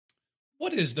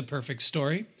What is the perfect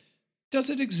story? Does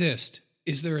it exist?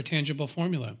 Is there a tangible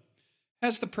formula?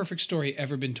 Has the perfect story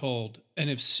ever been told? And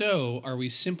if so, are we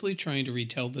simply trying to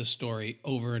retell this story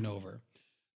over and over?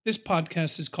 This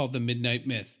podcast is called The Midnight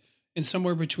Myth, and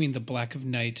somewhere between the black of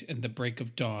night and the break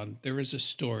of dawn, there is a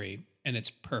story, and it's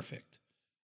perfect.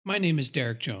 My name is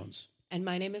Derek Jones. And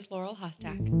my name is Laurel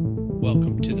Hostak.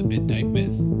 Welcome to The Midnight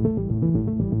Myth.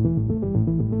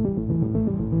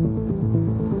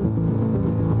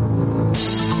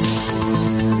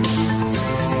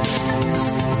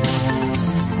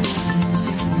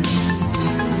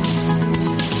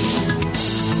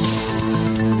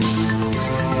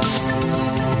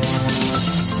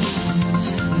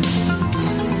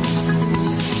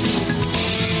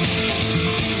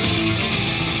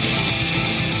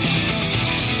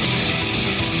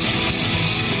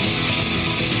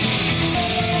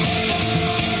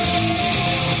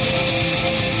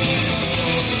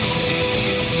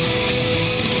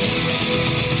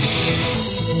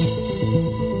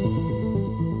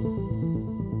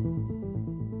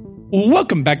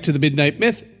 Welcome back to The Midnight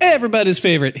Myth, everybody's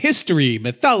favorite history,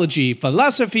 mythology,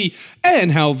 philosophy,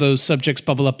 and how those subjects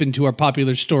bubble up into our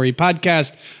popular story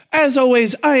podcast. As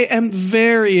always, I am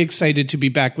very excited to be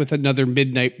back with another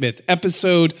Midnight Myth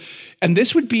episode. And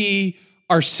this would be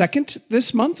our second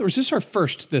this month, or is this our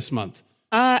first this month?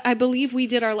 I believe we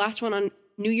did our last one on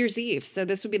New Year's Eve, so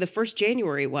this would be the first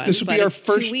January one. This would be our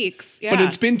first 2 weeks. Yeah. But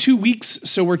it's been 2 weeks,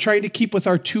 so we're trying to keep with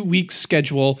our 2 week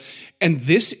schedule. And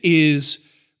this is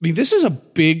a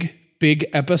big, big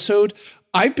episode.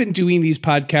 I've been doing these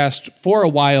podcasts for a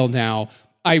while now.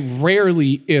 I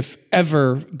rarely, if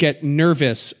ever, get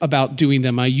nervous about doing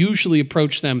them. I usually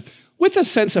approach them with a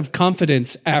sense of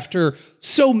confidence. After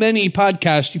so many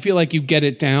podcasts, you feel like you get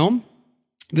it down.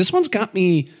 This one's got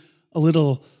me a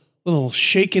little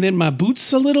shaking in my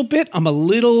boots a little bit. I'm a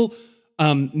little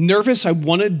nervous. I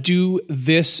want to do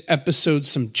this episode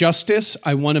some justice.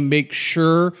 I want to make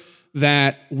sure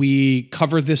that we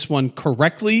cover this one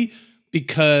correctly,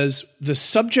 because the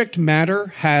subject matter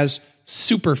has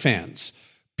super fans,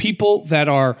 people that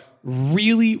are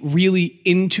really, really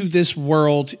into this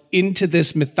world, into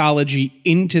this mythology,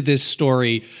 into this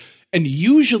story. And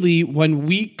usually when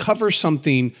we cover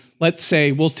something, let's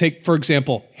say we'll take, for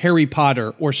example, Harry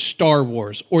Potter or Star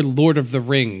Wars or Lord of the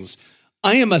Rings.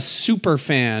 I am a super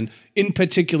fan, in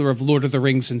particular, of Lord of the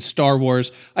Rings and Star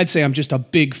Wars. I'd say I'm just a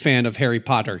big fan of Harry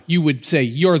Potter. You would say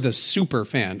you're the super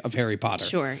fan of Harry Potter.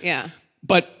 Sure, yeah.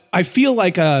 But I feel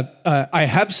like I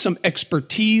have some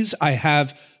expertise. I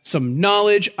have some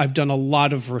knowledge. I've done a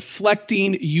lot of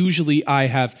reflecting. Usually I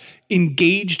have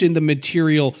engaged in the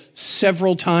material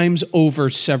several times over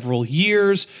several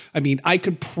years. I mean, I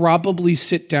could probably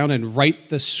sit down and write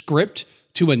the script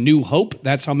to A New Hope.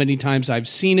 That's how many times I've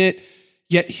seen it.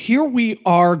 Yet here we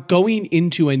are going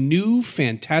into a new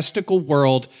fantastical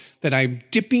world that I'm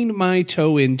dipping my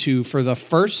toe into for the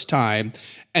first time,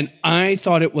 and I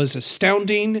thought it was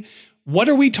astounding. What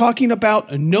are we talking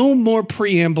about? No more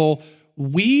preamble.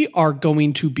 We are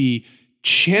going to be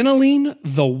channeling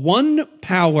the one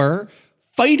power,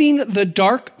 fighting the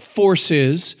dark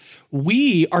forces.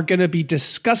 We are going to be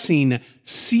discussing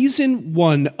season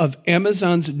 1 of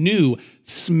Amazon's new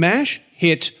smash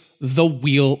hit, The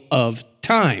Wheel of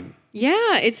Time.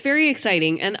 Yeah, it's very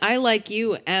exciting. And I, like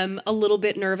you, am a little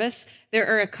bit nervous. There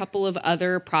are a couple of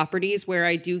other properties where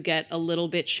I do get a little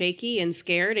bit shaky and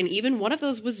scared. And even one of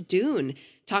those was Dune.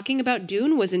 Talking about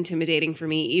Dune was intimidating for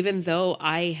me, even though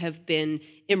I have been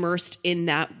immersed in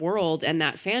that world and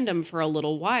that fandom for a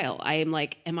little while. I am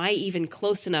like, am I even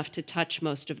close enough to touch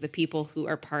most of the people who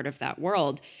are part of that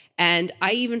world? And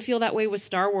I even feel that way with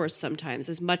Star Wars sometimes,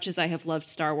 as much as I have loved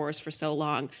Star Wars for so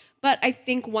long. But I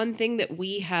think one thing that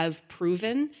we have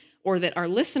proven, or that our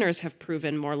listeners have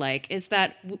proven more like, is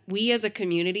that we as a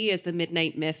community, as the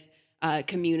Midnight Myth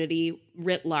community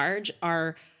writ large,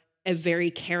 are a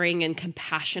very caring and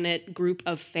compassionate group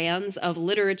of fans of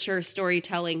literature,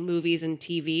 storytelling, movies, and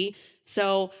TV.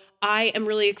 So I am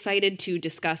really excited to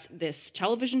discuss this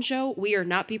television show. We are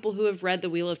not people who have read the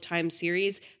Wheel of Time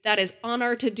series. That is on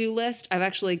our to-do list. I've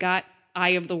actually got Eye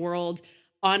of the World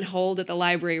on hold at the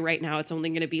library right now. It's only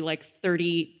going to be like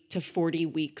 30 to 40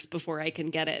 weeks before I can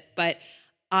get it. But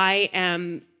I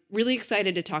am really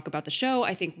excited to talk about the show.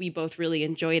 I think we both really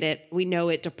enjoyed it. We know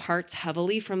it departs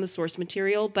heavily from the source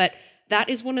material, but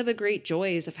that is one of the great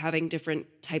joys of having different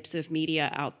types of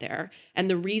media out there.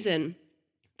 And the reason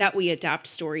that we adapt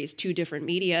stories to different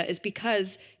media is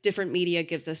because different media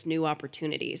gives us new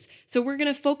opportunities. So we're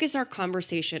going to focus our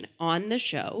conversation on the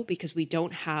show because we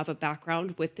don't have a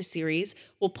background with the series.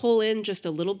 We'll pull in just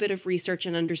a little bit of research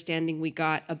and understanding we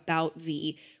got about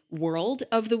the world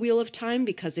of the Wheel of Time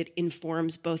because it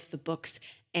informs both the books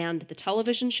and the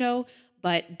television show.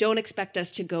 But don't expect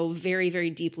us to go very, very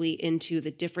deeply into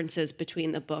the differences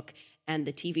between the book and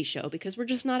the TV show because we're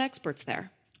just not experts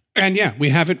there. And yeah, we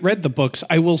haven't read the books.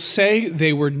 I will say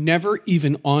they were never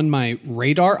even on my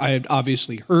radar. I had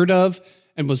obviously heard of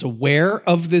and was aware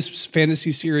of this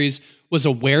fantasy series, was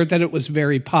aware that it was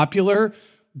very popular,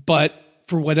 but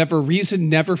for whatever reason,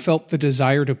 never felt the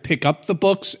desire to pick up the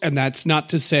books. And that's not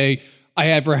to say I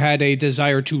ever had a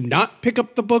desire to not pick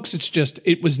up the books. It's just,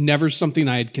 it was never something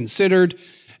I had considered.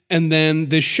 And then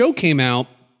this show came out.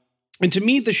 And to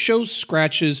me, the show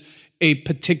scratches a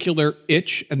particular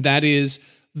itch, and that is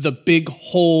the big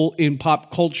hole in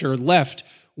pop culture left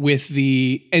with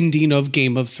the ending of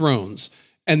Game of Thrones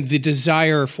and the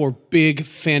desire for big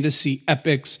fantasy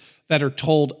epics that are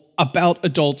told about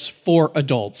adults for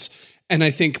adults. And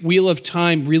I think Wheel of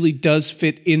Time really does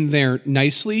fit in there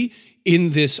nicely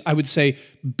in this, I would say,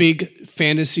 big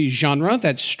fantasy genre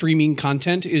that streaming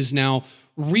content is now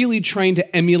really trying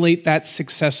to emulate that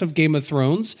success of Game of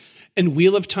Thrones. And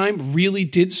Wheel of Time really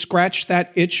did scratch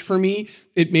that itch for me.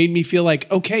 It made me feel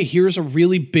like, okay, here's a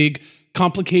really big,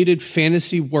 complicated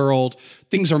fantasy world.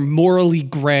 Things are morally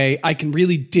gray. I can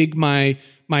really dig my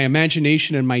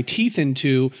imagination and my teeth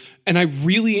into. And I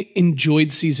really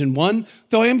enjoyed season 1,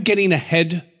 though I am getting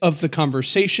ahead of the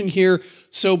conversation here.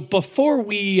 So before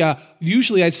we,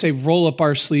 usually I'd say roll up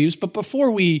our sleeves, but before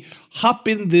we hop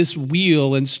in this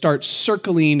wheel and start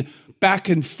circling back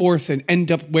and forth and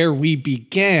end up where we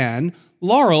began,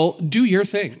 Laurel, do your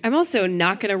thing. I'm also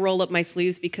not going to roll up my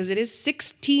sleeves because it is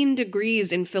 16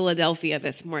 degrees in Philadelphia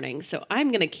this morning. So I'm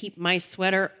going to keep my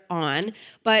sweater on.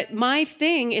 But my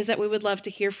thing is that we would love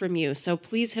to hear from you. So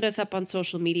please hit us up on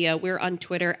social media. We're on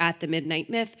Twitter at The Midnight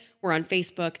Myth. We're on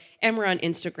Facebook, and we're on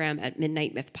Instagram at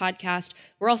Midnight Myth Podcast.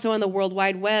 We're also on the World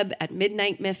Wide Web at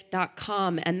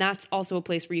midnightmyth.com, and that's also a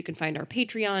place where you can find our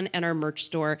Patreon and our merch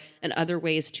store and other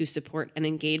ways to support and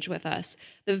engage with us.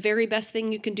 The very best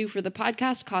thing you can do for the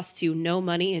podcast costs you no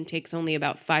money and takes only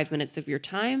about 5 minutes of your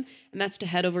time, and that's to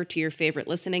head over to your favorite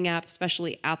listening app,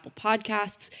 especially Apple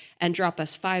Podcasts, and drop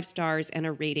us 5 stars and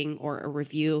a rating or a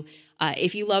review.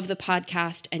 If you love the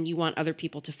podcast and you want other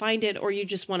people to find it, or you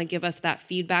just want to give us that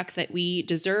feedback that we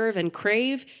deserve and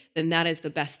crave, then that is the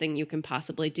best thing you can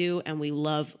possibly do. And we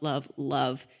love, love,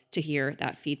 love to hear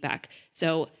that feedback.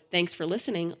 So thanks for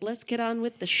listening. Let's get on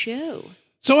with the show.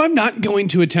 So I'm not going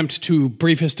to attempt to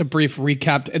brief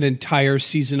recap an entire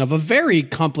season of a very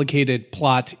complicated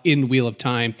plot in Wheel of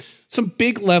Time. Some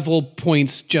big level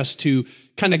points just to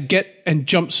kind of get and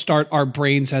jumpstart our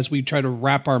brains as we try to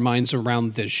wrap our minds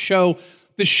around this show.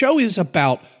 The show is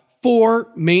about 4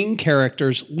 main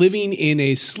characters living in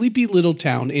a sleepy little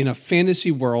town in a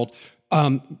fantasy world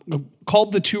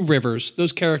called the Two Rivers.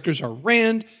 Those characters are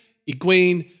Rand,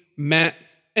 Egwene, Matt,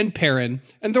 and Perrin,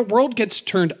 and their world gets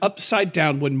turned upside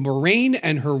down when Moraine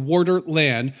and her warder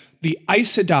land the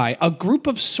Aes Sedai, a group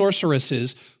of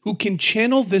sorceresses who can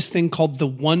channel this thing called the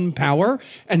One Power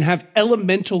and have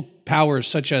elemental powers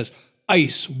such as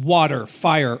ice, water,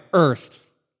 fire, earth,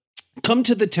 come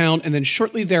to the town, and then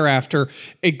shortly thereafter,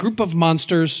 a group of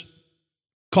monsters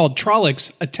called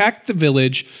Trollocs attack the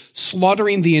village,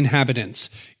 slaughtering the inhabitants.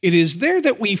 It is there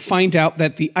that we find out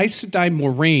that the Aes Sedai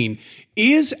Moraine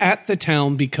is at the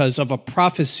town because of a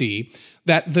prophecy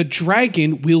that the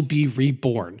dragon will be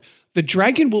reborn. The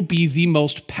dragon will be the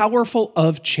most powerful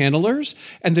of channelers,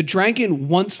 and the dragon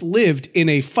once lived in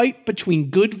a fight between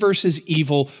good versus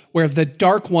evil, where the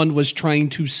Dark One was trying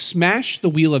to smash the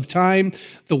Wheel of Time,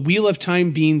 the Wheel of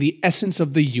Time being the essence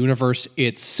of the universe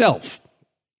itself.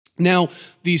 Now,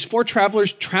 these 4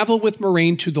 travelers travel with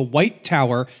Moraine to the White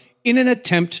Tower in an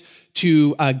attempt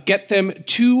to get them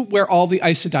to where all the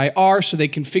Aes Sedai are so they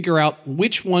can figure out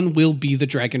which one will be the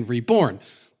dragon reborn.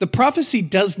 The prophecy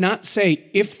does not say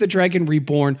if the dragon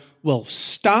reborn will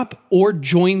stop or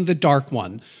join the Dark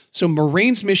One. So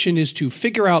Moraine's mission is to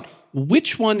figure out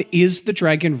which one is the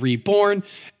dragon reborn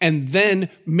and then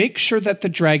make sure that the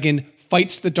dragon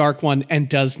fights the Dark One and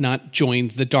does not join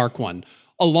the Dark One.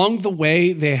 Along the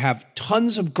way, they have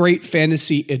tons of great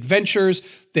fantasy adventures.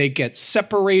 They get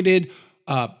separated.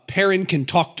 Perrin can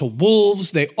talk to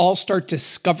wolves. They all start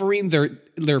discovering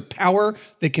their power.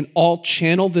 They can all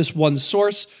channel this one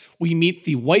source. We meet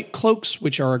the White Cloaks,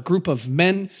 which are a group of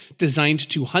men designed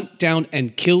to hunt down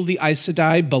and kill the Aes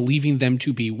Sedai, believing them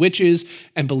to be witches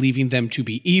and believing them to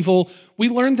be evil. We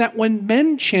learn that when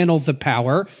men channel the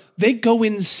power, they go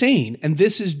insane. And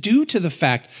this is due to the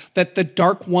fact that the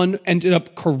Dark One ended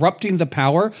up corrupting the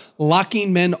power,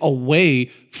 locking men away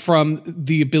from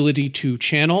the ability to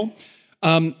channel.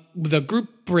 The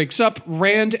group breaks up.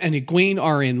 Rand and Egwene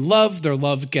are in love. Their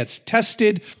love gets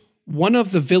tested. One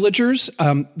of the villagers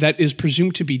that is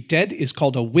presumed to be dead is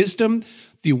called a wisdom.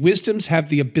 The wisdoms have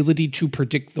the ability to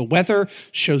predict the weather,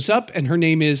 shows up, and her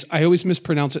name is, I always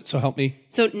mispronounce it, so help me.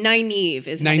 So Nynaeve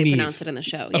is how they pronounce it in the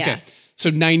show. Okay. Yeah. So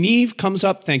Nynaeve comes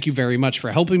up. Thank you very much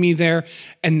for helping me there.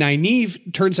 And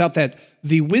Nynaeve, turns out that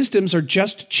the wisdoms are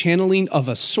just channeling of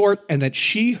a sort, and that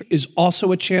she is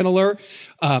also a channeler.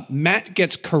 Matt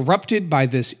gets corrupted by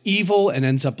this evil and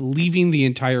ends up leaving the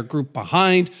entire group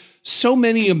behind. So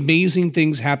many amazing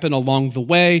things happen along the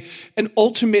way. And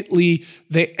ultimately,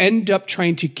 they end up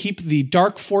trying to keep the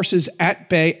dark forces at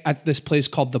bay at this place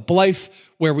called the Blythe,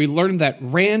 where we learn that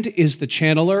Rand is the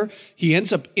channeler. He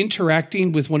ends up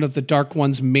interacting with one of the Dark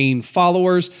One's main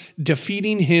followers,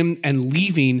 defeating him and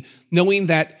leaving, knowing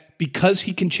that because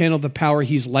he can channel the power,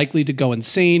 he's likely to go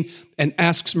insane, and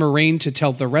asks Moraine to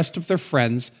tell the rest of their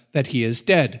friends that he is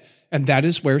dead. And that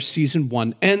is where season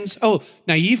 1 ends. Oh,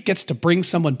 Nynaeve gets to bring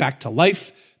someone back to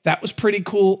life. That was pretty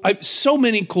cool. So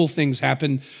many cool things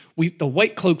happened. The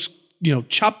White Cloaks,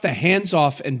 chop the hands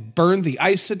off and burn the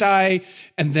Aes Sedai,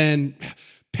 and then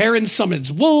Perrin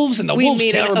summons wolves, and the wolves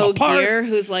tear them apart. Ogier,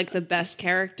 who's like the best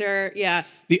character. Yeah.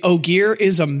 The Ogier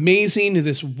is amazing.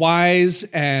 This wise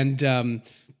and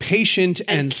patient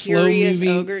and slow-moving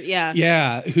ogre. Yeah.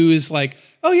 Yeah, who is like,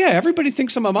 oh yeah, everybody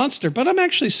thinks I'm a monster, but I'm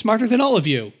actually smarter than all of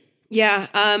you. Yeah,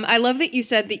 I love that you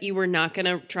said that you were not going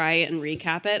to try and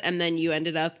recap it, and then you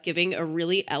ended up giving a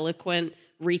really eloquent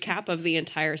recap of the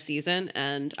entire season,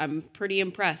 and I'm pretty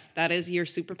impressed. That is your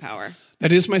superpower.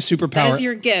 That is my superpower. That is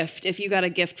your gift, if you got a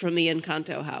gift from the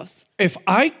Encanto house. If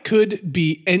I could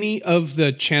be any of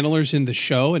the channelers in the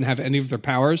show and have any of their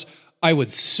powers, I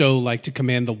would so like to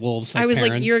command the wolves. Like I was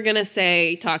Perrin. like, you're going to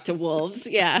say talk to wolves.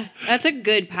 Yeah, that's a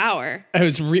good power.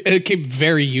 It came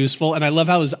very useful, and I love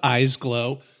how his eyes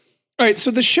glow. All right,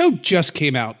 so the show just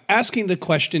came out. Asking the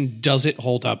question, does it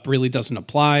hold up, really doesn't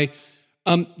apply.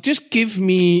 Just give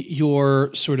me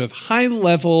your sort of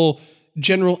high-level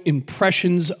general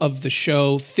impressions of the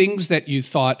show, things that you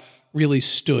thought really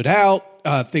stood out,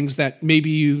 things that maybe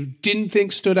you didn't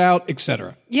think stood out,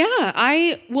 etc. Yeah,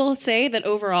 I will say that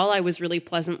overall I was really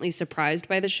pleasantly surprised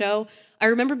by the show. I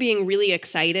remember being really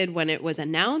excited when it was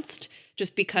announced,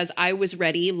 just because I was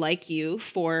ready, like you,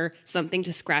 for something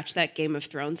to scratch that Game of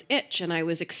Thrones itch. And I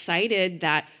was excited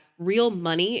that real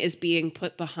money is being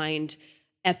put behind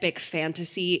epic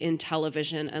fantasy in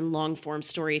television and long-form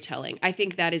storytelling. I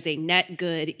think that is a net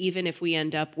good, even if we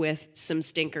end up with some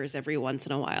stinkers every once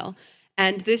in a while.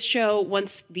 And this show,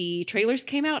 once the trailers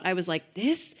came out, I was like,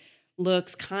 this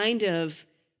looks kind of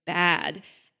bad.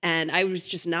 And I was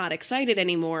just not excited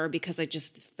anymore because I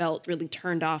just felt really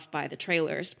turned off by the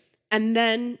trailers. And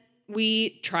then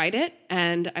we tried it,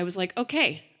 and I was like,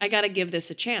 okay, I got to give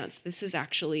this a chance. This is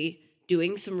actually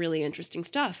doing some really interesting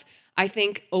stuff. I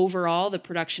think overall the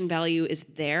production value is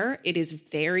there. It is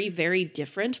very, very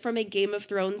different from a Game of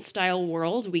Thrones style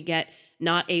world. We get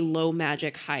not a low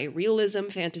magic, high realism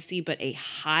fantasy, but a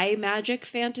high magic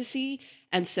fantasy.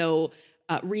 And so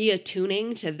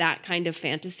reattuning to that kind of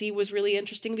fantasy was really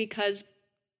interesting, because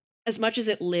as much as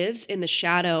it lives in the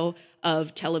shadow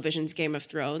of television's Game of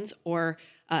Thrones or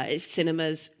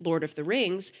cinema's Lord of the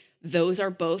Rings, those are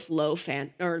both low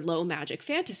magic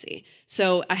fantasy.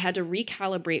 So I had to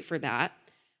recalibrate for that.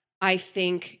 I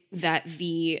think that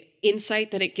the insight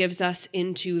that it gives us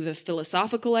into the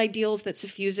philosophical ideals that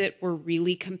suffuse it were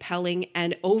really compelling,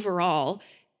 and overall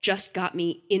just got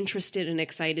me interested and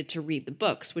excited to read the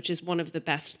books, which is one of the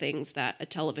best things that a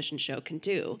television show can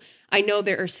do. I know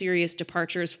there are serious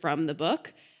departures from the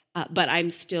book, but I'm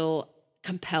still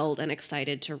compelled and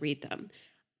excited to read them.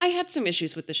 I had some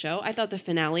issues with the show. I thought the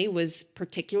finale was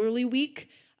particularly weak,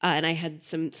 and I had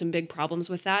some big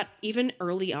problems with that. Even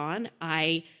early on,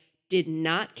 I did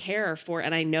not care for,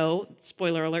 and I know,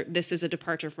 spoiler alert, this is a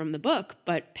departure from the book,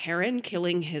 but Perrin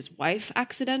killing his wife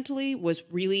accidentally was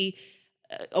really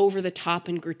over the top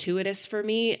and gratuitous for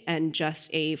me, and just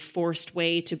a forced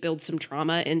way to build some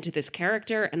trauma into this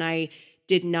character, and I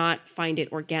did not find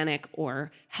it organic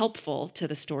or helpful to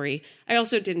the story. I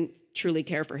also didn't truly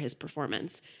care for his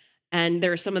performance, and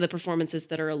there are some of the performances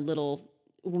that are a little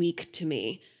weak to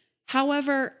me.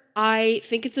 However, I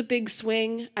think it's a big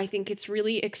swing. I think it's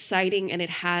really exciting, and it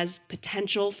has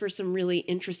potential for some really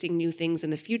interesting new things in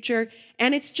the future,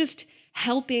 and it's just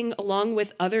helping, along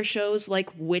with other shows like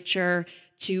Witcher,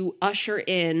 to usher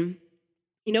in,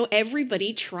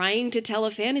 everybody trying to tell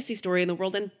a fantasy story in the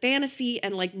world, and fantasy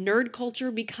and like nerd culture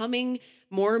becoming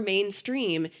more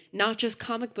mainstream, not just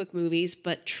comic book movies,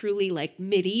 but truly like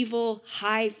medieval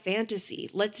high fantasy.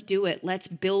 Let's do it. Let's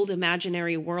build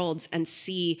imaginary worlds and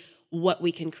see what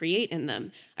we can create in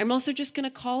them. I'm also just going to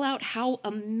call out how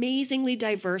amazingly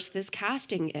diverse this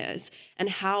casting is and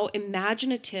how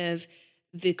imaginative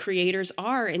the creators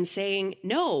are in saying,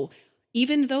 no,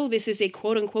 even though this is a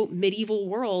quote unquote medieval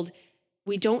world,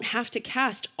 we don't have to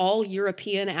cast all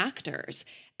European actors.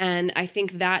 And I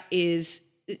think that it's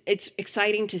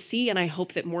exciting to see. And I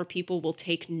hope that more people will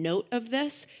take note of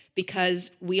this,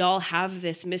 because we all have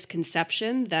this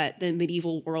misconception that the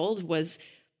medieval world was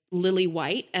lily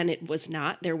white, and it was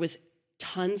not. There was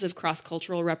tons of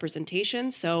cross-cultural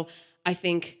representation. So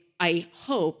I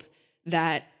hope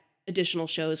that additional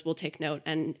shows will take note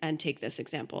and take this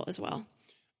example as well.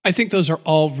 I think those are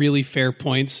all really fair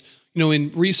points.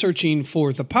 In researching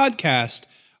for the podcast,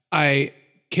 I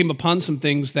came upon some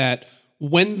things that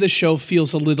when the show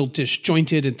feels a little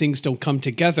disjointed and things don't come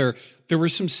together, there were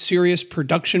some serious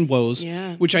production woes,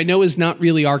 which I know is not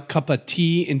really our cup of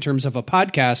tea in terms of a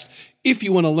podcast. If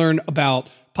you want to learn about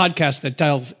podcasts that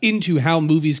delve into how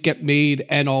movies get made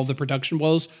and all the production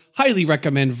woes, highly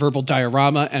recommend Verbal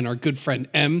Diorama and our good friend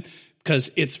M,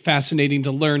 because it's fascinating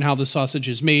to learn how the sausage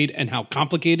is made and how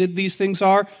complicated these things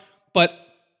are. But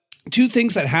two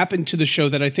things that happened to the show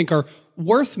that I think are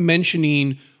worth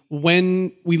mentioning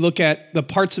when we look at the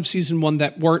parts of season one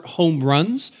that weren't home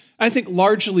runs. I think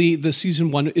largely the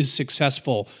season one is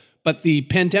successful, but the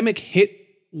pandemic hit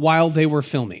while they were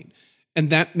filming. And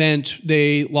that meant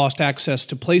they lost access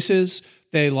to places,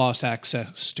 they lost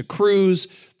access to crews,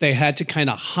 they had to kind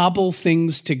of hobble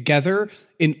things together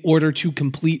in order to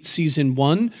complete season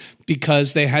one,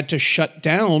 because they had to shut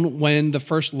down when the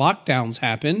first lockdowns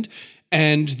happened,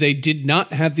 and they did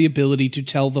not have the ability to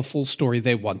tell the full story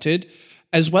they wanted.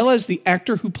 As well as the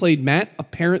actor who played Matt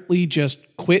apparently just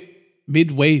quit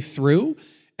midway through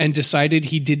and decided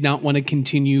he did not want to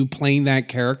continue playing that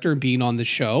character and being on the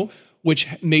show, which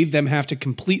made them have to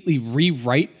completely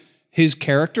rewrite his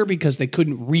character because they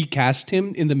couldn't recast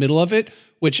him in the middle of it,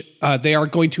 which they are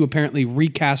going to apparently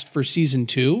recast for season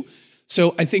 2.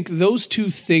 So I think those two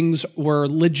things were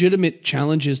legitimate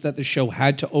challenges that the show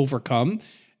had to overcome.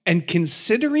 And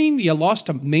considering you lost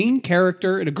a main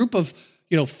character in a group of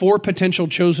 4 potential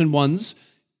chosen ones,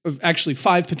 actually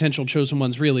 5 potential chosen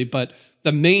ones really, but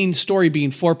the main story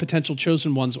being 4 potential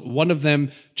chosen ones, one of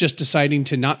them just deciding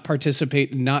to not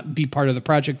participate and not be part of the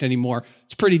project anymore.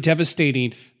 It's pretty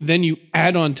devastating. Then you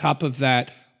add on top of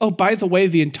that, oh, by the way,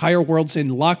 the entire world's in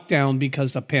lockdown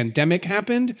because the pandemic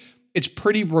happened. It's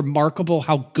pretty remarkable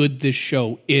how good this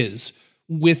show is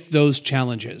with those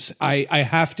challenges. I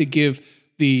have to give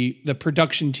the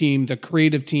production team, the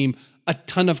creative team, a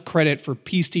ton of credit for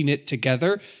piecing it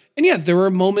together. And yeah, there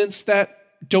are moments that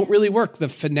don't really work, the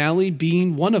finale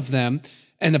being one of them.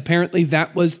 And apparently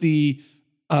that was the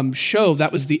show,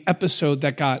 that was the episode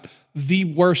that got the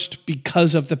worst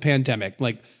because of the pandemic.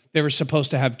 Like, they were supposed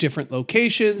to have different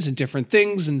locations and different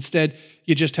things. Instead,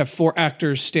 you just have 4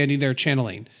 actors standing there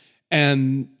channeling.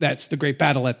 And that's the great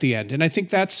battle at the end. And I think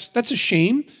that's a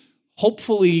shame.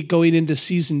 Hopefully going into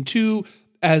season 2,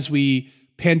 as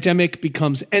pandemic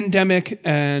becomes endemic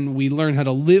and we learn how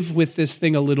to live with this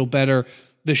thing a little better,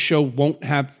 the show won't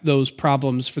have those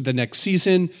problems for the next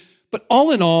season. But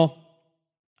all in all,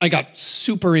 I got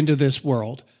super into this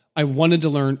world. I wanted to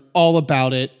learn all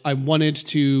about it. I wanted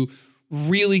to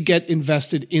really get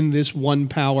invested in this one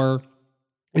power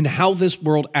and how this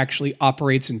world actually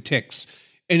operates and ticks.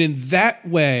 And in that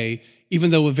way, even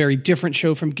though a very different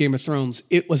show from Game of Thrones,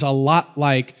 it was a lot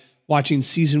like watching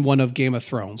season 1 of Game of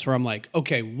Thrones, where I'm like,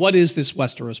 okay, what is this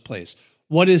Westeros place?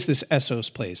 What is this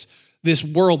Essos place? This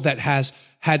world that has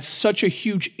had such a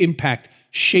huge impact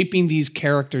shaping these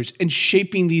characters and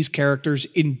shaping these characters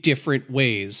in different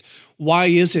ways. Why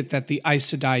is it that the Aes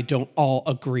Sedai don't all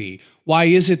agree? Why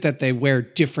is it that they wear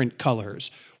different colors?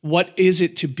 What is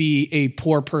it to be a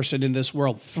poor person in this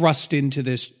world thrust into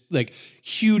this like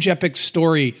huge epic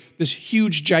story, this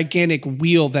huge gigantic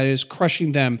wheel that is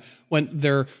crushing them when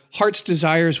their heart's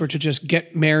desires were to just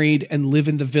get married and live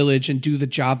in the village and do the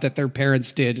job that their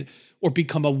parents did, or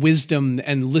become a wisdom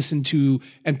and listen to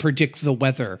and predict the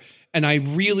weather. And I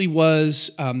really was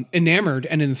enamored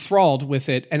and enthralled with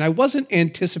it, and I wasn't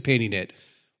anticipating it.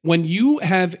 When you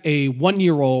have a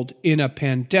 1-year-old in a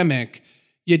pandemic,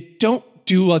 you don't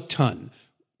do a ton.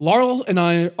 Laurel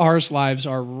and ours lives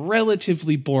are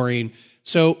relatively boring,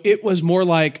 so it was more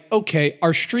like, okay,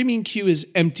 our streaming queue is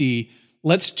empty.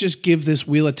 Let's just give this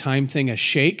Wheel of Time thing a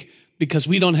shake because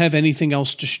we don't have anything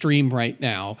else to stream right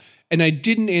now. And I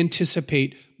didn't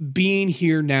anticipate being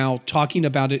here now talking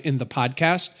about it in the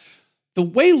podcast. The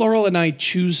way Laurel and I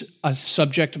choose a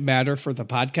subject matter for the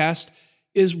podcast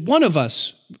is one of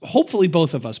us, hopefully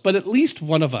both of us, but at least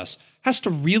one of us has to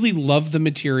really love the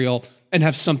material and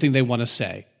have something they want to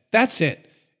say. That's it.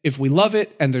 If we love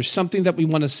it and there's something that we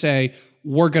want to say,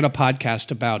 we're going to podcast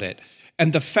about it.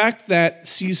 And the fact that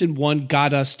season 1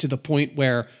 got us to the point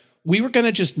where we were going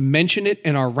to just mention it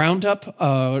in our roundup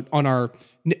on our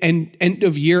end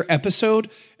of year episode,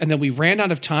 and then we ran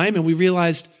out of time and we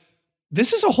realized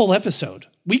this is a whole episode.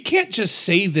 We can't just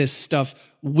say this stuff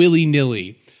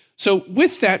willy-nilly. So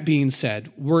with that being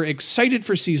said, we're excited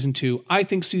for season 2. I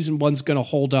think season 1's going to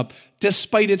hold up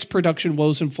despite its production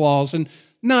woes and flaws. And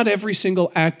not every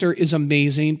single actor is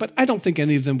amazing, but I don't think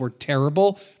any of them were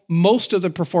terrible. Most of the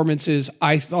performances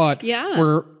I thought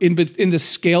were in the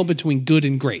scale between good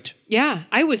and great. Yeah,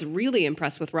 I was really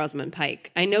impressed with Rosamund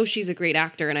Pike. I know she's a great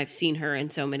actor and I've seen her in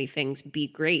so many things be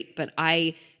great, but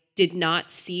I did not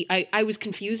see, I was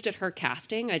confused at her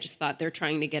casting. I just thought they're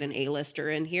trying to get an A-lister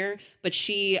in here, but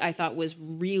she, I thought, was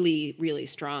really, really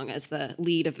strong as the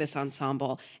lead of this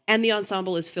ensemble. And the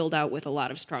ensemble is filled out with a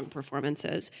lot of strong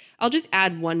performances. I'll just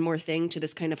add one more thing to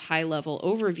this kind of high-level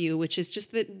overview, which is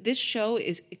just that this show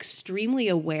is extremely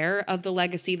aware of the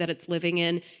legacy that it's living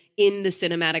in the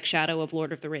cinematic shadow of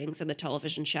Lord of the Rings and the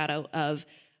television shadow of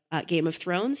Game of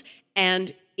Thrones.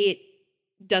 And it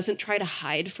doesn't try to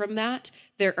hide from that.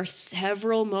 There are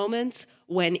several moments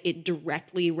when it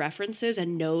directly references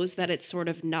and knows that it's sort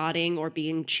of nodding or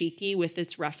being cheeky with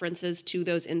its references to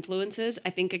those influences. I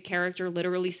think a character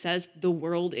literally says the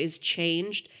world is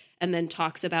changed and then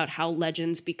talks about how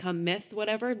legends become myth,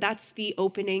 whatever. That's the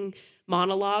opening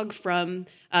monologue from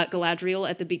Galadriel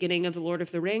at the beginning of The Lord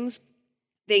of the Rings.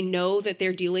 They know that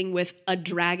they're dealing with a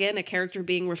dragon, a character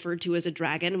being referred to as a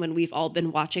dragon when we've all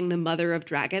been watching The Mother of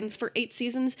Dragons for 8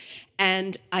 seasons.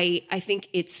 And I think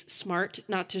it's smart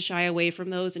not to shy away from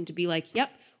those and to be like,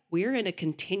 yep, we're in a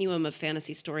continuum of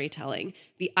fantasy storytelling.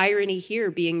 The irony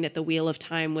here being that The Wheel of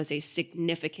Time was a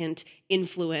significant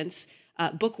influence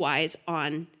book-wise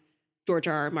on George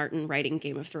R.R. Martin writing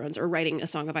Game of Thrones or writing A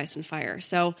Song of Ice and Fire.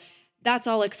 So that's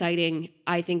all exciting.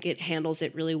 I think it handles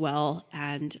it really well,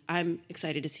 and I'm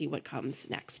excited to see what comes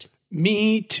next.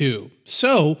 Me too.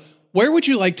 So, where would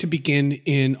you like to begin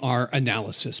in our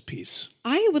analysis piece?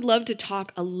 I would love to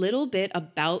talk a little bit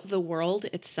about the world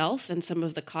itself and some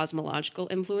of the cosmological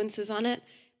influences on it,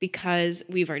 because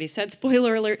we've already said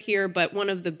spoiler alert here, but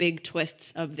one of the big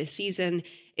twists of this season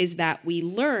is that we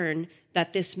learn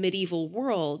that this medieval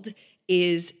world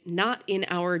is not in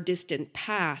our distant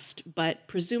past, but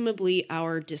presumably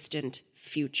our distant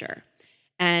future.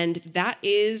 And that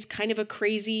is kind of a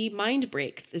crazy mind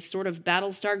break, this sort of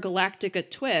Battlestar Galactica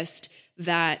twist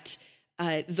that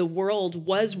the world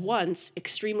was once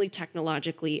extremely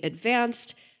technologically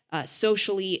advanced,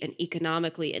 socially and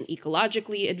economically and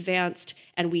ecologically advanced,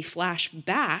 and we flash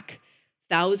back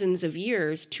thousands of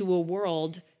years to a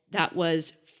world that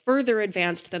was further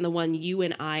advanced than the one you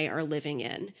and I are living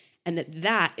in. And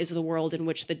that is the world in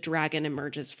which the dragon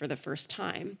emerges for the first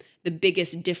time. The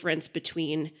biggest difference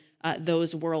between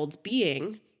those worlds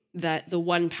being that the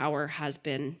one power has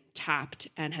been tapped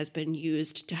and has been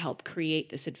used to help create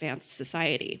this advanced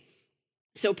society.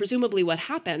 So presumably what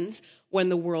happens when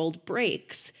the world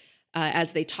breaks,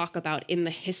 as they talk about in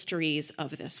the histories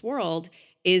of this world,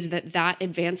 is that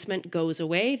advancement goes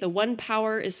away. The one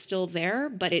power is still there,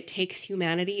 but it takes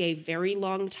humanity a very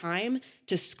long time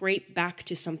to scrape back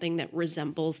to something that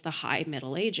resembles the High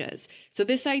Middle Ages. So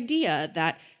this idea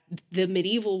that the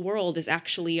medieval world is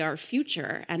actually our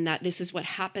future and that this is what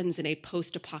happens in a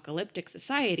post-apocalyptic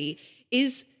society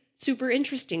is super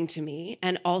interesting to me,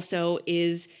 and also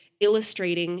is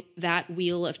illustrating that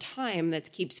wheel of time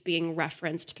that keeps being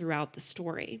referenced throughout the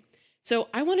story. So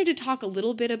I wanted to talk a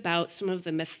little bit about some of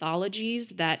the mythologies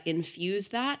that infuse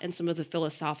that and some of the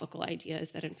philosophical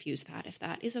ideas that infuse that, if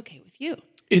that is okay with you.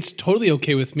 It's totally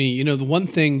okay with me. You know, the one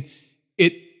thing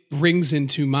it brings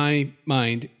into my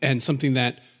mind, and something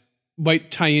that might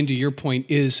tie into your point,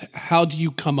 is how do you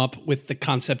come up with the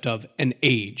concept of an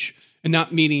age? And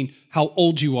not meaning how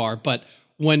old you are, but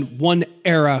when one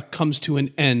era comes to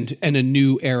an end and a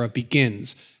new era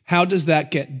begins. How does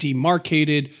that get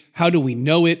demarcated? How do we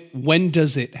know it? When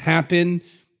does it happen?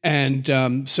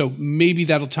 And so maybe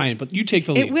that'll tie in, but you take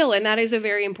the lead. It will, and that is a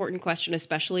very important question,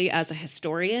 especially as a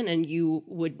historian, and you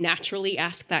would naturally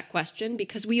ask that question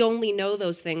because we only know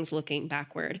those things looking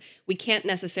backward. We can't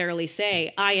necessarily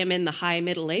say, I am in the High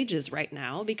Middle Ages right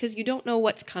now, because you don't know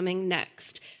what's coming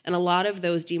next. And a lot of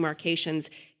those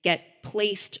demarcations get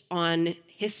placed on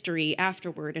history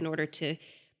afterward in order to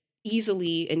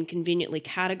easily and conveniently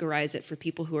categorize it for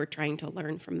people who are trying to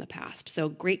learn from the past. So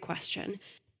great question.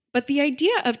 But the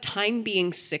idea of time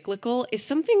being cyclical is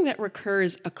something that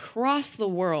recurs across the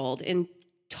world in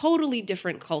totally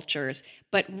different cultures,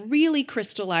 but really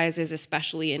crystallizes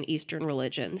especially in Eastern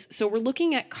religions. So we're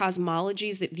looking at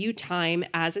cosmologies that view time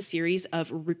as a series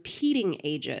of repeating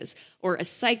ages, or a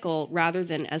cycle rather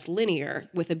than as linear,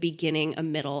 with a beginning, a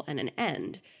middle, and an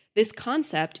end. This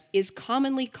concept is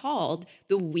commonly called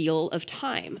the wheel of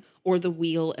time, or the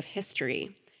wheel of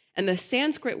history. And the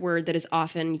Sanskrit word that is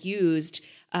often used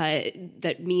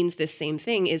that means this same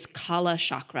thing is Kala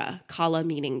Chakra. Kala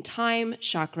meaning time,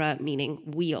 chakra meaning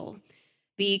wheel.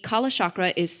 The Kala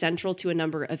Chakra is central to a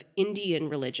number of Indian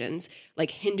religions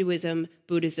like Hinduism,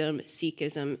 Buddhism,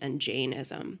 Sikhism, and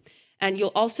Jainism. And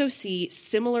you'll also see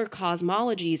similar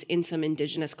cosmologies in some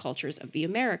indigenous cultures of the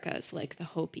Americas, like the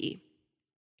Hopi.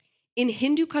 In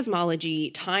Hindu cosmology,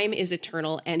 time is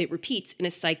eternal and it repeats in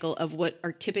a cycle of what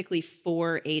are typically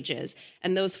 4 ages.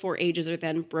 And those 4 ages are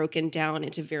then broken down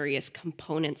into various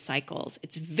component cycles.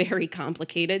 It's very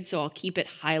complicated, so I'll keep it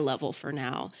high level for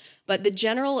now. But the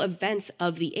general events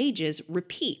of the ages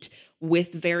repeat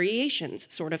with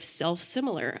variations, sort of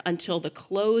self-similar, until the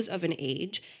close of an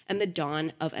age and the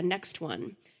dawn of a next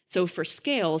one. So for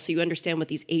scale, so you understand what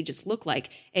these ages look like,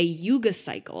 a yuga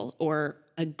cycle, or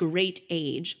a great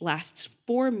age, lasts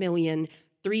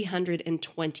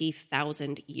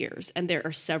 4,320,000 years. And there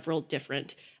are several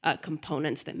different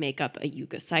components that make up a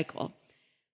yuga cycle.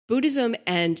 Buddhism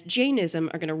and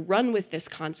Jainism are going to run with this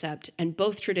concept, and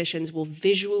both traditions will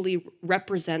visually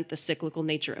represent the cyclical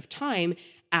nature of time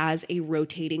as a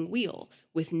rotating wheel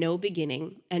with no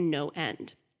beginning and no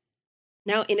end.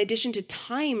 Now, in addition to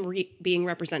time being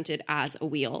represented as a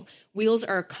wheel, wheels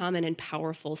are a common and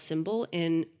powerful symbol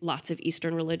in lots of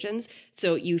Eastern religions.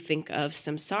 So you think of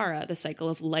samsara, the cycle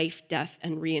of life, death,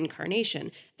 and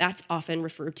reincarnation. That's often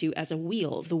referred to as a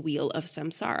wheel, the wheel of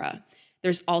samsara.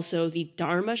 There's also the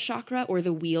Dharma chakra, or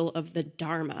the wheel of the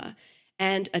Dharma,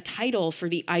 and a title for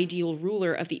the ideal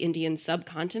ruler of the Indian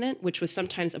subcontinent, which was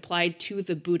sometimes applied to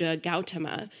the Buddha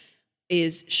Gautama,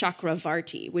 is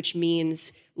Chakravarti, which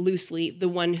means loosely the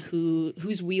one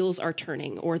whose wheels are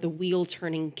turning, or the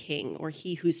wheel-turning king, or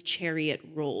he whose chariot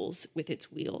rolls with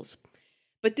its wheels.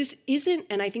 But this isn't,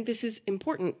 and I think this is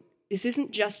important, this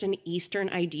isn't just an Eastern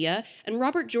idea. And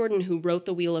Robert Jordan, who wrote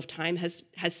The Wheel of Time, has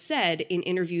said in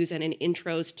interviews and in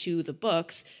intros to the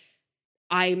books,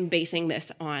 I'm basing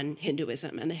this on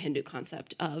Hinduism and the Hindu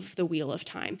concept of the Wheel of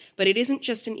Time. But it isn't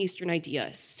just an Eastern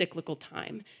idea, cyclical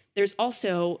time. There's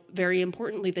also, very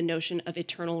importantly, the notion of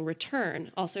eternal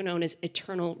return, also known as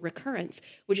eternal recurrence,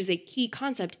 which is a key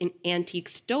concept in antique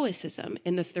Stoicism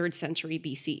in the 3rd century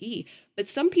BCE. But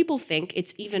some people think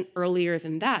it's even earlier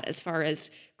than that as far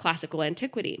as classical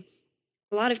antiquity.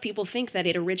 A lot of people think that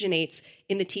it originates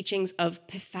in the teachings of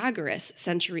Pythagoras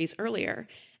centuries earlier.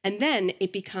 And then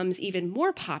it becomes even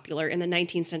more popular in the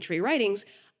 19th century writings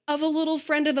of a little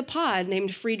friend of the pod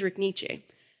named Friedrich Nietzsche.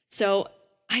 So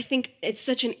I think it's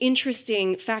such an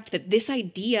interesting fact that this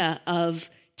idea of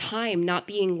time not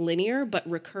being linear but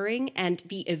recurring, and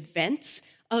the events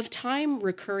of time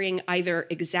recurring either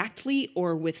exactly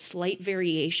or with slight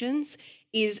variations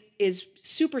is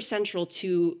super central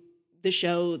to the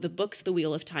show, the books, The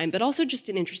Wheel of Time, but also just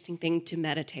an interesting thing to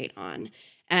meditate on.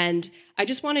 And I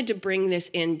just wanted to bring this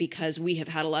in because we have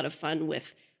had a lot of fun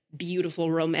with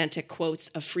beautiful romantic quotes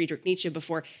of Friedrich Nietzsche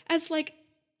before. As like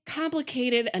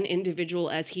complicated an individual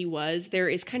as he was, there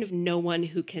is kind of no one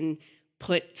who can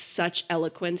put such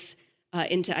eloquence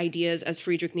into ideas as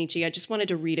Friedrich Nietzsche. I just wanted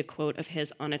to read a quote of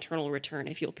his on eternal return,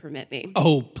 if you'll permit me.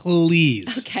 Oh,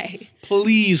 please. Okay.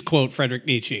 Please quote Friedrich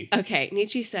Nietzsche. Okay.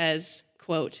 Nietzsche says,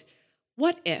 quote,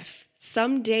 "What if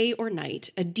some day or night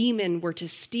a demon were to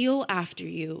steal after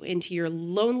you into your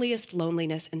loneliest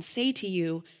loneliness and say to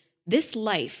you, 'This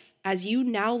life, as you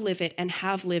now live it and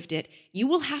have lived it, you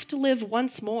will have to live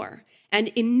once more, and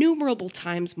innumerable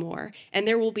times more, and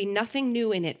there will be nothing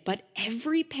new in it, but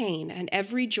every pain and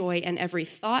every joy and every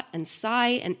thought and sigh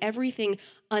and everything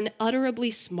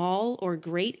unutterably small or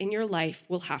great in your life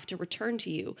will have to return to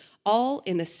you, all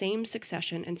in the same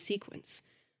succession and sequence.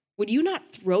 Would you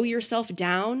not throw yourself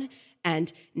down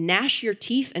and gnash your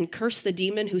teeth and curse the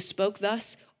demon who spoke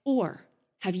thus? Or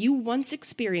have you once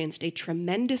experienced a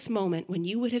tremendous moment when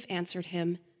you would have answered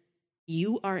him,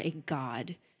 'You are a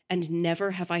god, and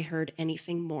never have I heard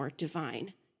anything more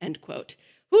divine'?" End quote.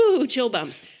 Woo, chill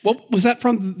bumps. What was that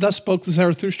from? Thus Spoke the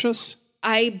Zarathustra's?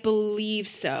 I believe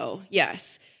so,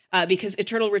 yes, because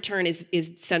eternal return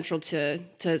is central to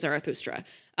Zarathustra,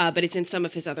 but it's in some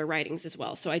of his other writings as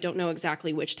well. So I don't know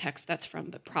exactly which text that's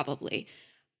from, but probably.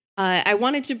 I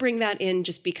wanted to bring that in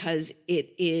just because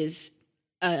it is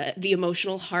the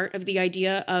emotional heart of the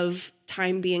idea of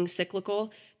time being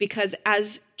cyclical, because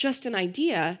as just an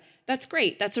idea, that's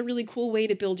great. That's a really cool way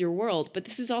to build your world. But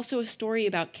this is also a story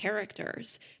about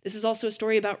characters. This is also a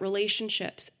story about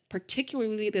relationships,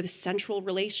 particularly the central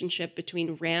relationship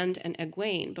between Rand and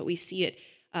Egwene. But we see it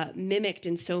mimicked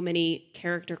in so many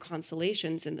character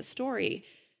constellations in the story.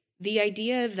 The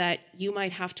idea that you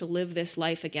might have to live this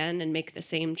life again and make the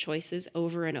same choices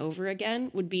over and over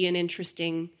again would be an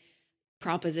interesting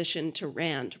proposition to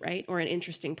Rand, right? Or an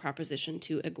interesting proposition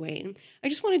to Egwene. I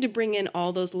just wanted to bring in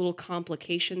all those little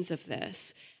complications of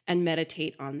this and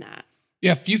meditate on that.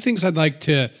 Yeah, a few things I'd like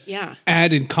to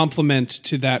add and complement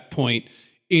to that point.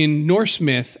 In Norse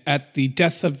myth, at the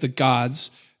death of the gods,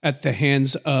 at the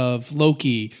hands of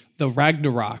Loki, the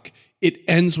Ragnarok, it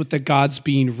ends with the gods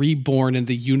being reborn and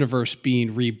the universe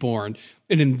being reborn.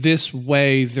 And in this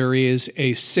way, there is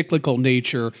a cyclical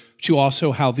nature to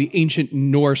also how the ancient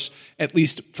Norse, at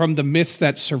least from the myths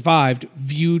that survived,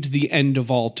 viewed the end of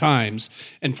all times.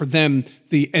 And for them,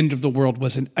 the end of the world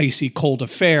was an icy cold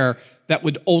affair that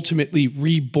would ultimately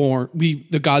reborn.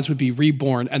 The gods would be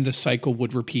reborn and the cycle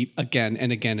would repeat again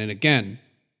and again and again.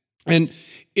 And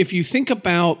if you think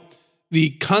about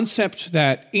the concept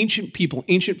that ancient people,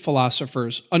 ancient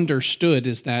philosophers understood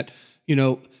is that,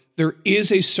 there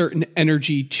is a certain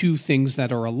energy to things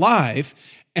that are alive.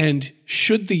 And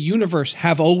should the universe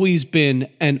have always been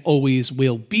and always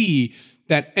will be,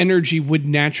 that energy would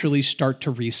naturally start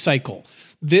to recycle.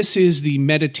 This is the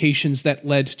meditations that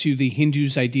led to the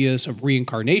Hindus' ideas of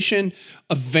reincarnation.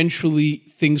 Eventually,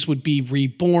 things would be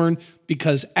reborn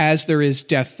because as there is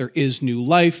death, there is new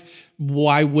life.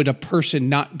 Why would a person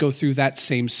not go through that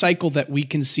same cycle that we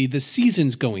can see the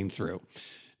seasons going through?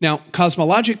 Now,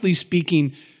 cosmologically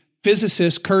speaking,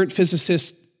 current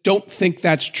physicists don't think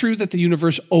that's true, that the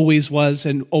universe always was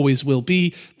and always will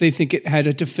be. They think it had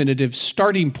a definitive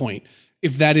starting point.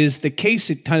 If that is the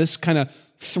case, it does kind of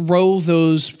throw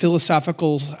those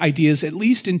philosophical ideas at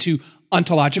least into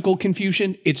ontological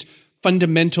confusion. Its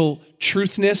fundamental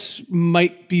truthness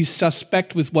might be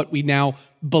suspect with what we now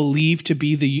believe to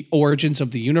be the origins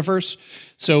of the universe.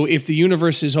 So if the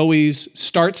universe is always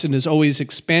starts and is always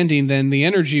expanding, then the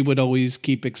energy would always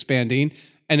keep expanding.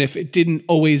 And if it didn't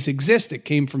always exist, it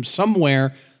came from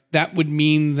somewhere, that would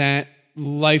mean that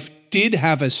life did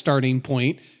have a starting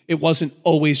point. It wasn't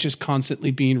always just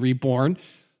constantly being reborn.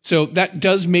 So that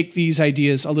does make these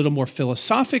ideas a little more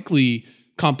philosophically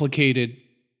complicated.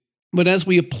 But as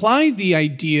we apply the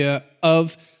idea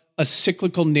of a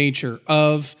cyclical nature,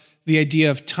 of the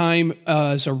idea of time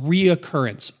as a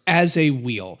reoccurrence, as a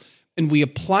wheel, and we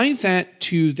apply that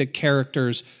to the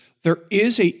characters, there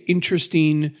is an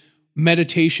interesting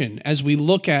meditation as we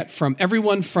look at from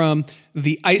everyone from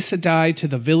the Aes Sedai to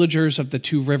the villagers of the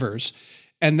Two Rivers.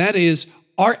 And that is,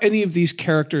 are any of these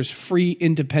characters free,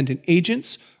 independent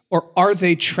agents, or are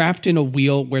they trapped in a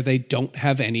wheel where they don't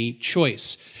have any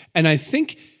choice? And I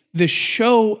think the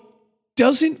show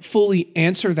doesn't fully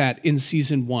answer that in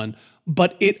season 1,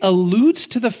 but it alludes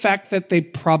to the fact that they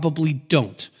probably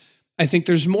don't. I think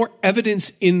there's more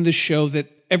evidence in the show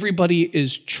that everybody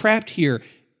is trapped here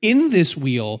in this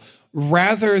wheel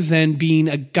rather than being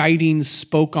a guiding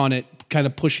spoke on it, kind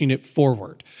of pushing it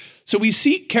forward. So we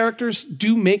see characters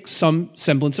do make some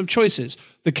semblance of choices.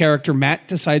 The character Matt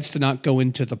decides to not go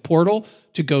into the portal,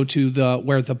 to go to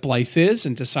where the Blythe is,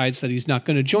 and decides that he's not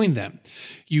going to join them.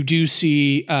 You do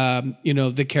see,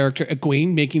 the character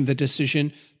Egwene making the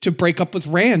decision to break up with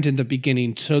Rand in the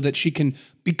beginning so that she can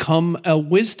become a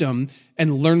wisdom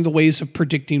and learn the ways of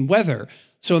predicting weather.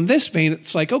 So in this vein,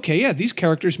 it's like, okay, yeah, these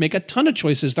characters make a ton of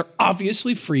choices. They're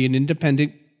obviously free and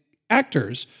independent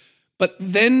actors. But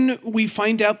then we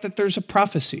find out that there's a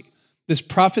prophecy. This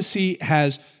prophecy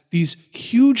has these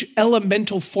huge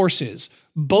elemental forces,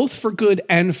 both for good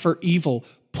and for evil,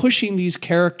 pushing these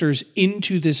characters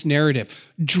into this narrative,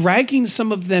 dragging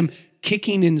some of them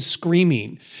kicking and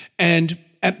screaming. And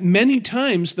at many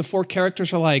times, the four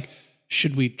characters are like,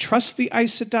 should we trust the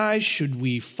Aes Sedai? Should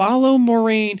we follow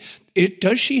Moraine?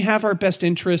 Does she have our best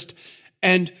interest?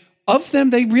 And of them,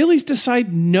 they really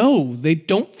decide no, they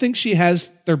don't think she has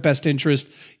their best interest,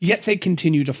 yet they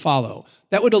continue to follow.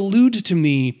 That would allude to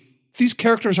me, these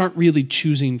characters aren't really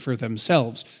choosing for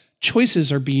themselves.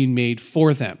 Choices are being made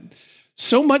for them.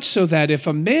 So much so that if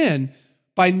a man,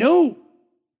 by no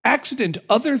accident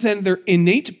other than their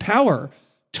innate power,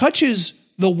 touches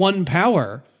the one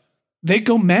power, they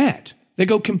go mad. They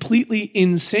go completely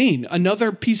insane.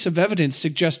 Another piece of evidence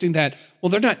suggesting that, well,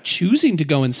 they're not choosing to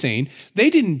go insane. They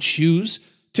didn't choose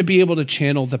to be able to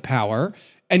channel the power,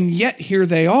 and yet here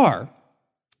they are.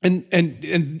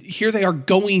 And here they are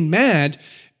going mad,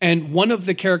 And one of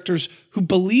the characters who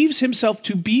believes himself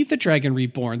to be the Dragon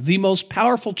Reborn, the most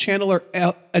powerful channeler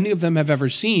any of them have ever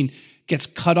seen, gets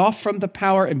cut off from the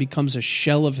power and becomes a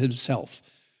shell of himself.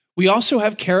 We also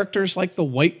have characters like the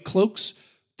White Cloaks.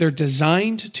 They're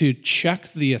designed to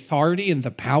check the authority and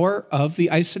the power of the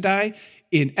Aes Sedai.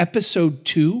 In episode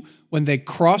 2, when they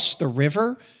cross the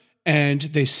river and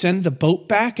they send the boat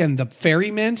back and the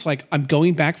ferryman's like, I'm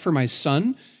going back for my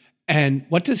son. And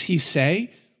what does he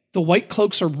say? The White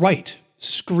Cloaks are right,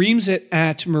 screams it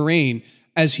at Moiraine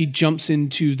as he jumps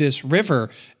into this river.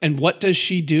 And what does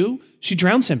she do? She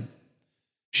drowns him.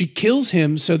 She kills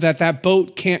him so that that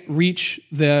boat can't reach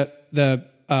the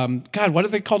God, what are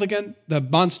they called again? The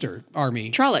monster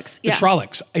army. Trollocs. The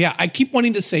Trollocs. Yeah, I keep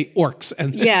wanting to say orcs.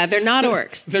 And yeah, they're not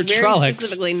orcs. They're very Trollocs.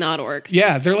 Specifically not orcs.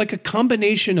 Yeah, they're like a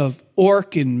combination of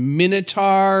orc and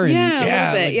minotaur. And, yeah,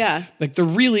 a little bit, yeah. Like they're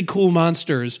really cool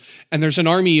monsters. And there's an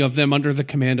army of them under the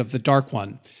command of the Dark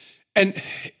One. And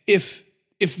if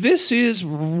this is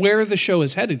where the show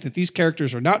is headed, that these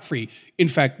characters are not free, in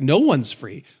fact, no one's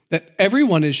free, that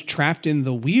everyone is trapped in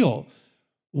the wheel,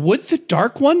 would the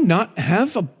Dark One not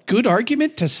have a good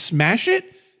argument to smash it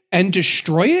and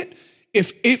destroy it?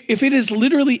 If it is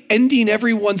literally ending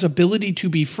everyone's ability to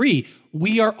be free,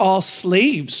 we are all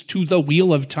slaves to the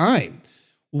wheel of time.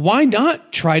 Why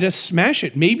not try to smash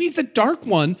it? Maybe the Dark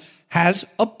One has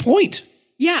a point.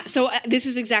 Yeah, so this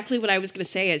is exactly what I was going to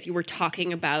say as you were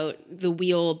talking about the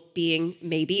wheel being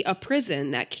maybe a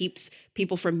prison that keeps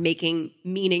people from making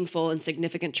meaningful and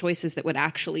significant choices that would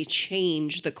actually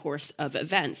change the course of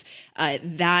events.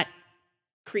 That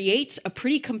creates a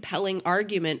pretty compelling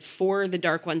argument for the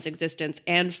Dark One's existence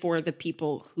and for the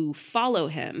people who follow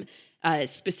him.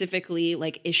 Specifically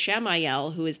like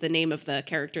Ishamael, who is the name of the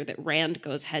character that Rand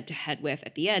goes head to head with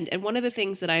at the end. And one of the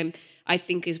things that I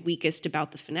think is weakest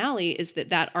about the finale is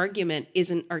that argument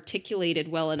isn't articulated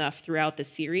well enough throughout the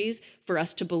series for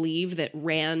us to believe that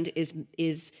Rand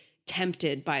is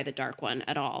tempted by the Dark One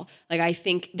at all. Like, I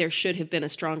think there should have been a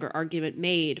stronger argument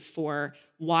made for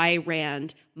why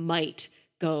Rand might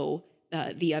go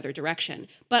the other direction.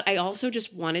 But I also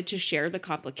just wanted to share the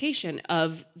complication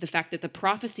of the fact that the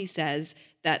prophecy says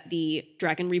that the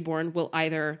Dragon Reborn will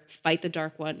either fight the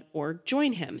Dark One or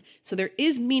join him. So there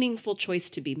is meaningful choice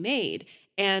to be made.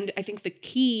 And I think the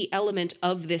key element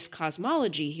of this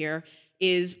cosmology here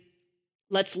is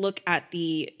let's look at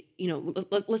the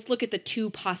two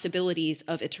possibilities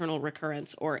of eternal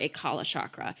recurrence or a Kala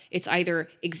chakra. It's either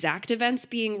exact events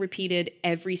being repeated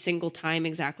every single time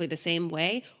exactly the same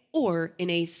way, or in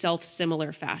a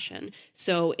self-similar fashion.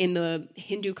 So in the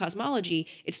Hindu cosmology,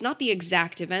 it's not the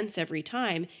exact events every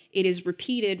time. It is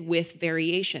repeated with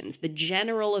variations. The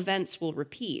general events will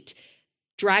repeat.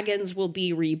 Dragons will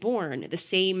be reborn. The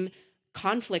same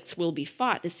conflicts will be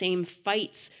fought. The same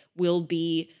fights will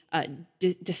be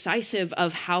decisive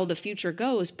of how the future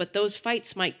goes, but those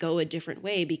fights might go a different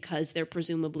way because there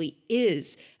presumably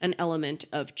is an element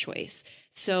of choice.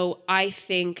 So I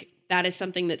think that is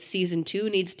something that season 2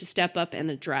 needs to step up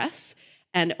and address,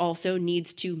 and also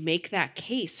needs to make that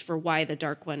case for why the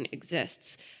Dark One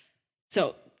exists.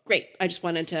 So great. I just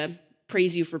wanted to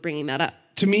praise you for bringing that up.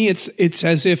 To me, it's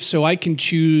as if, so I can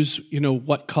choose,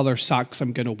 what color socks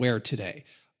I'm going to wear today.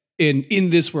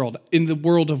 In this world, in the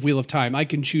world of Wheel of Time, I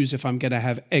can choose if I'm going to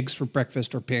have eggs for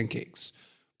breakfast or pancakes.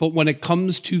 But when it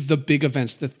comes to the big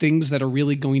events, the things that are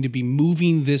really going to be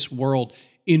moving this world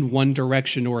in one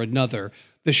direction or another,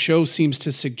 the show seems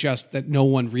to suggest that no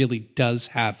one really does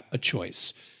have a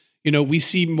choice. We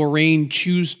see Moiraine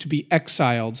choose to be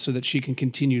exiled so that she can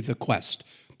continue the quest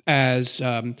as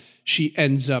she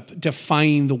ends up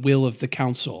defying the will of the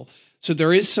council. So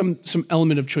there is some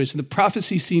element of choice. And the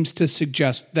prophecy seems to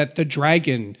suggest that the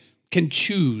dragon can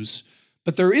choose,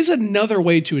 but there is another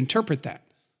way to interpret that.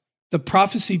 The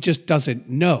prophecy just doesn't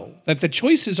know that the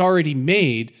choice is already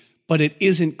made, but it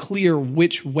isn't clear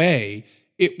which way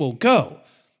it will go.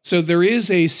 So there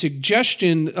is a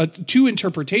suggestion, two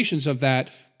interpretations of that,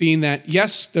 being that,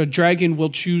 yes, the dragon will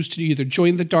choose to either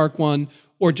join the Dark One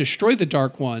or destroy the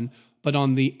Dark One. But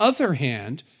on the other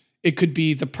hand, it could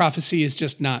be the prophecy is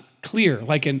just not clear.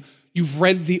 Like you've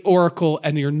read the oracle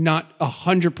and you're not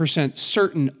 100%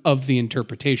 certain of the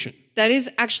interpretation. That is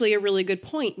actually a really good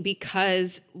point,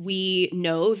 because we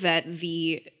know that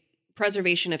the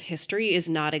preservation of history is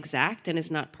not exact and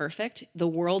is not perfect. The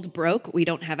world broke. We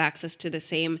don't have access to the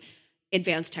same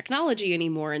advanced technology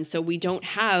anymore. And so we don't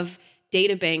have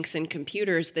data banks and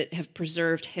computers that have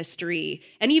preserved history.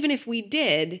 And even if we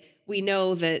did, we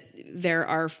know that there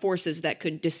are forces that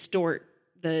could distort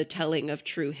the telling of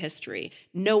true history.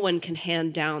 No one can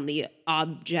hand down the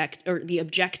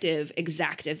objective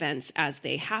exact events as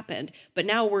they happened. But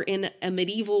now we're in a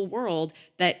medieval world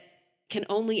that can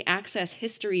only access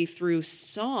history through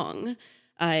song,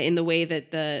 in the way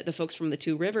that the folks from the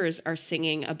Two Rivers are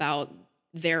singing about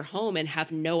their home and have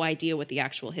no idea what the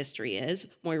actual history is.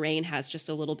 Moiraine has just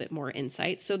a little bit more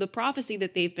insight. So the prophecy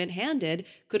that they've been handed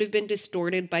could have been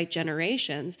distorted by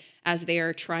generations as they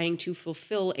are trying to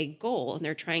fulfill a goal and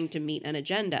they're trying to meet an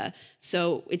agenda.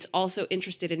 So it's also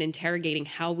interested in interrogating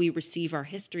how we receive our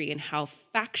history and how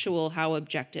factual, how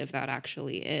objective that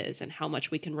actually is and how much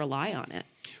we can rely on it.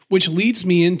 Which leads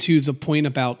me into the point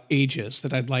about ages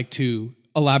that I'd like to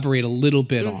elaborate a little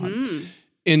bit on.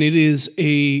 And it is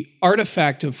a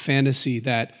artifact of fantasy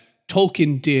that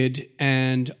Tolkien did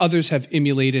and others have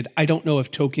emulated. I don't know if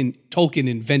Tolkien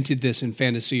invented this in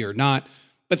fantasy or not,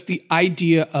 but the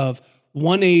idea of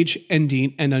one age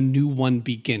ending and a new one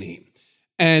beginning.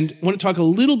 And I want to talk a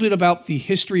little bit about the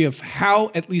history of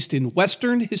how, at least in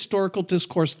Western historical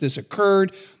discourse, this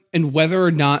occurred and whether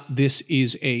or not this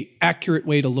is an accurate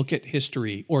way to look at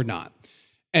history or not.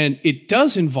 And it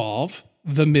does involve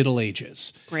the Middle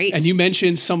Ages. Great. And you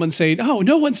mentioned someone saying, oh,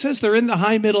 no one says they're in the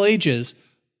High Middle Ages.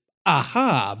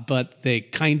 Aha, but they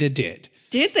kind of did.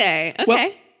 Did they? Okay.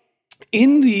 Well,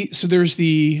 there's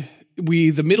the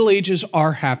Middle Ages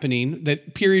are happening,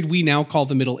 that period we now call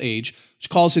the Middle Age, which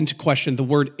calls into question the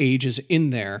word age is in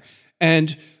there.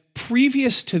 And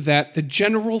previous to that, the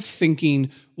general thinking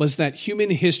was that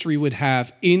human history would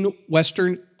have, in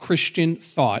Western Christian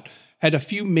thought, had a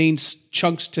few main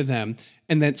chunks to them,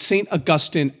 and that St.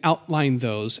 Augustine outlined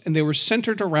those, and they were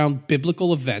centered around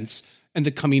biblical events and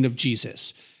the coming of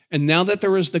Jesus. And now that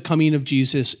there was the coming of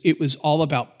Jesus, it was all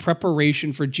about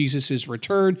preparation for Jesus'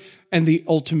 return and the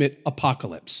ultimate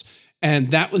apocalypse.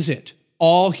 And that was it.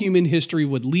 All human history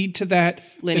would lead to that.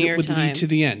 Linear and it would time. lead to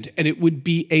the end. And it would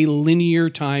be a linear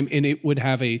time, and it would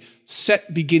have a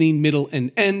set beginning, middle,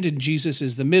 and end, and Jesus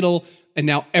is the middle. And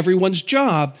now everyone's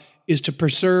job is to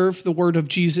preserve the word of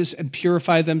Jesus and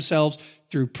purify themselves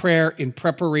through prayer in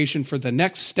preparation for the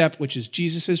next step, which is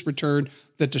Jesus' return,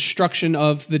 the destruction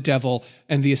of the devil,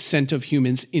 and the ascent of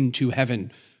humans into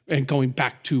heaven and going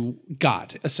back to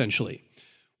God, essentially.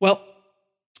 Well,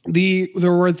 there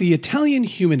were the Italian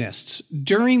humanists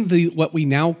during what we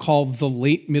now call the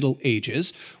late Middle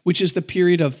Ages, which is the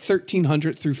period of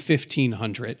 1300 through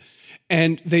 1500,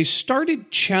 and they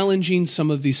started challenging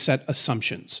some of these set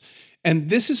assumptions. And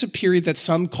this is a period that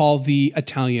some call the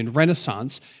Italian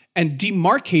Renaissance and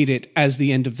demarcate it as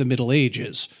the end of the Middle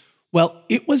Ages. Well,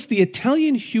 it was the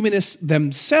Italian humanists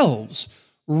themselves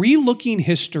relooking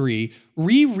history,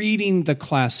 rereading the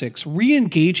classics,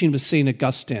 re-engaging with St.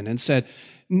 Augustine, and said,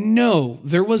 no,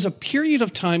 there was a period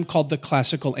of time called the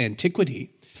Classical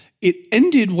Antiquity. It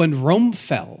ended when Rome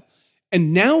fell,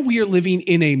 and now we are living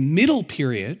in a middle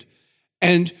period,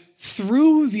 and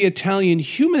through the Italian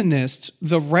humanists,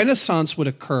 the Renaissance would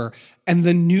occur, and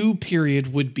the new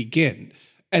period would begin,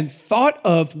 and thought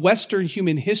of Western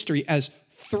human history as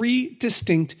three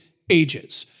distinct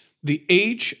ages. The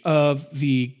age of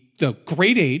the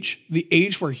Great Age, the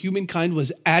age where humankind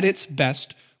was at its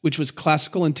best, which was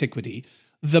classical antiquity.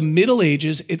 The Middle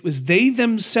Ages, it was they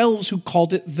themselves who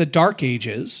called it the Dark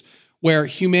Ages, where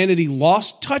humanity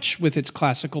lost touch with its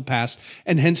classical past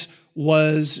and hence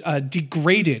was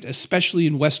degraded, especially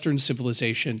in Western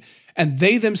civilization. And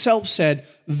they themselves said,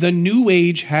 the New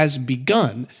Age has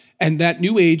begun. And that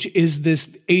New Age is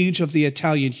this age of the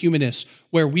Italian humanists,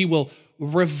 where we will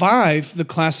revive the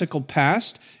classical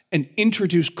past and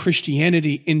introduce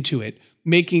Christianity into it,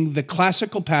 making the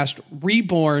classical past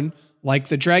reborn, like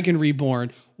the dragon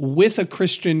reborn, with a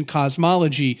Christian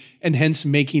cosmology, and hence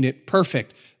making it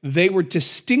perfect. They were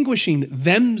distinguishing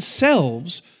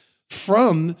themselves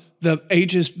from the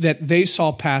ages that they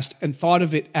saw past and thought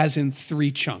of it as in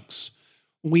three chunks.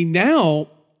 We now,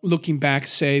 looking back,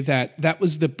 say that that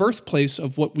was the birthplace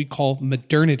of what we call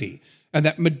modernity, and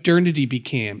that modernity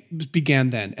began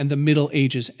then, and the Middle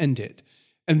Ages ended.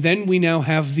 And then we now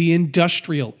have the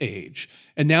industrial age,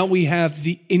 and now we have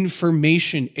the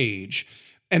information age.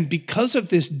 And because of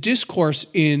this discourse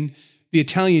in the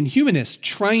Italian humanists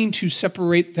trying to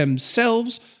separate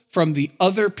themselves from the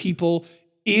other people,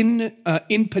 in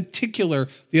particular,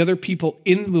 the other people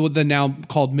in the now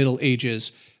called Middle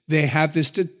Ages, they have this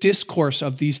discourse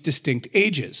of these distinct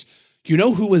ages. You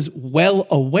know who was well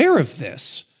aware of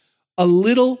this? A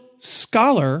little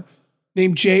scholar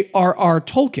named J.R.R.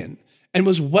 Tolkien, and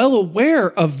was well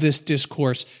aware of this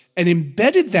discourse and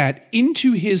embedded that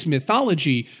into his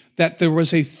mythology, that there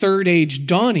was a third age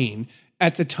dawning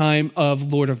at the time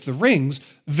of Lord of the Rings,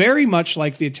 very much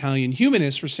like the Italian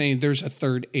humanists were saying there's a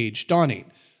third age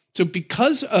dawning. So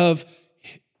because of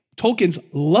Tolkien's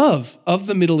love of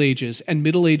the Middle Ages and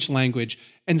Middle Age language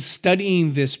and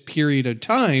studying this period of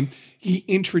time, he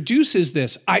introduces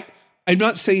this. I'm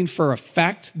not saying for a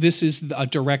fact this is a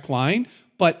direct line,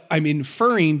 but I'm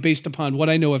inferring based upon what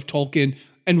I know of Tolkien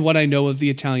and what I know of the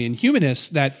Italian humanists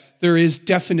that there is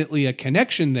definitely a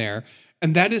connection there.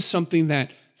 And that is something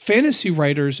that fantasy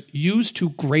writers use to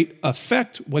great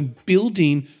effect when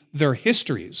building their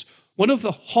histories. One of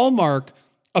the hallmark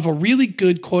of a really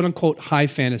good quote-unquote high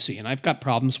fantasy, and I've got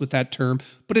problems with that term,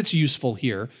 but it's useful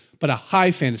here, but a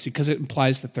high fantasy, because it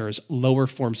implies that there's lower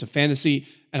forms of fantasy,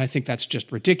 and I think that's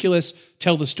just ridiculous.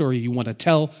 Tell the story you want to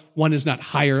tell. One is not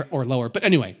higher or lower. But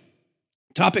anyway,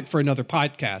 topic for another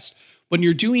podcast. When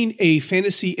you're doing a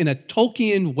fantasy in a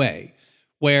Tolkien way,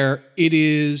 where it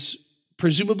is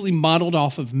presumably modeled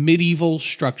off of medieval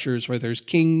structures where there's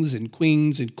kings and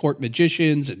queens and court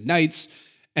magicians and knights,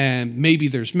 and maybe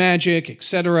there's magic,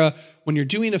 etc. When you're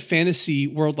doing a fantasy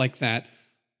world like that,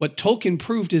 what Tolkien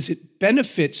proved is it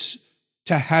benefits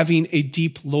to having a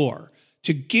deep lore,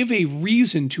 to give a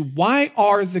reason to why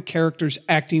are the characters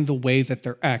acting the way that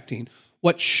they're acting,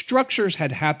 what structures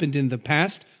had happened in the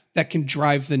past that can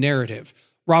drive the narrative.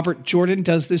 Robert Jordan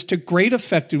does this to great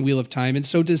effect in Wheel of Time, and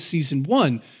so does season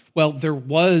 1. Well, there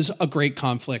was a great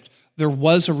conflict. There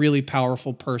was a really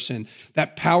powerful person.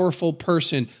 That powerful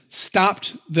person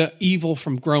stopped the evil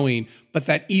from growing, but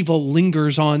that evil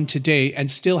lingers on today and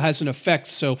still has an effect,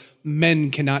 so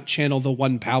men cannot channel the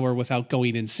one power without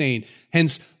going insane,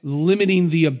 hence limiting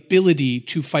the ability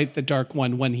to fight the Dark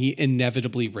One when he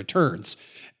inevitably returns.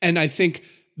 And I think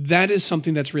that is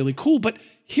something that's really cool. But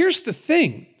here's the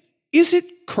thing. Is it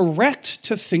correct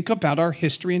to think about our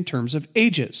history in terms of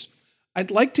ages?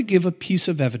 I'd like to give a piece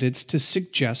of evidence to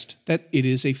suggest that it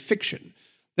is a fiction,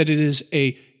 that it is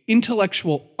an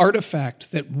intellectual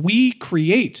artifact that we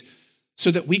create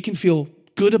so that we can feel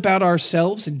good about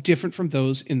ourselves and different from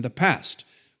those in the past.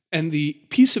 And the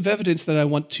piece of evidence that I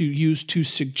want to use to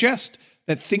suggest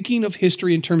that thinking of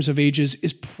history in terms of ages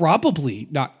is probably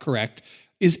not correct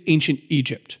is ancient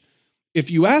Egypt.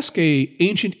 If you ask an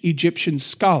ancient Egyptian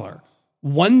scholar,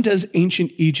 when does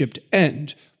ancient Egypt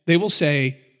end? They will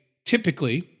say,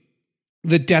 typically,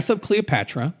 the death of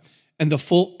Cleopatra and the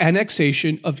full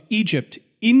annexation of Egypt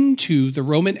into the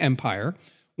Roman Empire,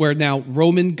 where now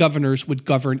Roman governors would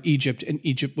govern Egypt and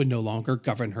Egypt would no longer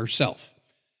govern herself.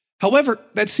 However,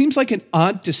 that seems like an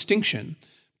odd distinction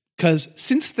because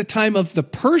since the time of the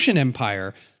Persian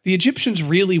Empire, the Egyptians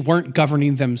really weren't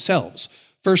governing themselves.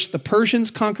 First, the Persians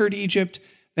conquered Egypt,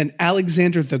 then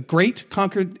Alexander the Great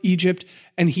conquered Egypt,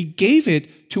 and he gave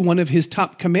it to one of his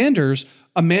top commanders,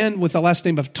 a man with the last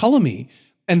name of Ptolemy,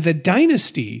 and the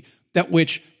dynasty that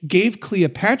which gave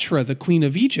Cleopatra the queen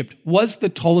of Egypt was the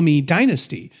Ptolemy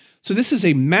dynasty. So this is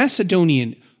a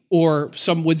Macedonian, or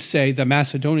some would say, the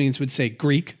Macedonians would say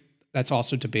Greek. That's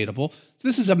also debatable. So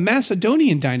this is a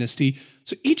Macedonian dynasty.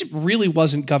 So Egypt really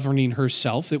wasn't governing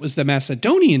herself. It was the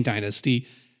Macedonian dynasty.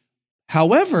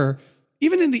 However,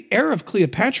 even in the era of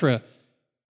Cleopatra,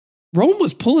 Rome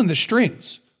was pulling the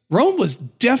strings. Rome was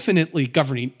definitely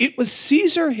governing. It was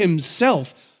Caesar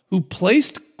himself who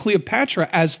placed Cleopatra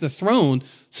as the throne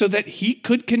so that he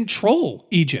could control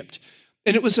Egypt.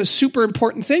 And it was a super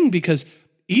important thing because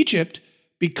Egypt,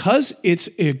 because it's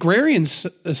an agrarian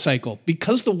cycle,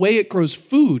 because the way it grows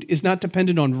food is not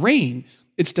dependent on rain,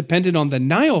 it's dependent on the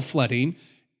Nile flooding,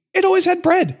 it always had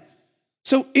bread.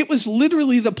 So it was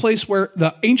literally the place where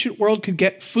the ancient world could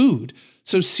get food.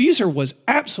 So Caesar was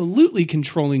absolutely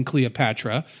controlling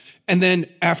Cleopatra. And then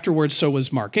afterwards, so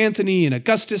was Mark Antony and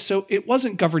Augustus. So it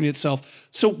wasn't governing itself.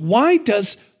 So why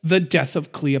does the death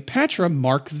of Cleopatra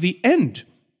mark the end?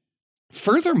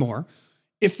 Furthermore,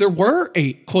 if there were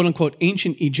a quote unquote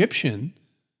ancient Egyptian,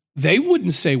 they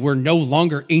wouldn't say we're no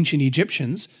longer ancient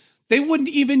Egyptians. They wouldn't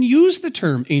even use the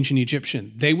term ancient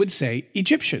Egyptian. They would say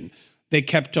Egyptian. They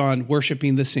kept on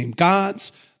worshiping the same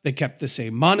gods. They kept the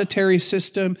same monetary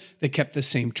system. They kept the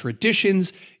same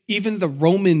traditions. Even the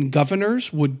Roman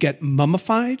governors would get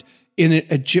mummified in an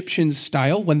Egyptian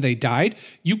style when they died.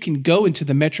 You can go into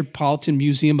the Metropolitan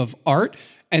Museum of Art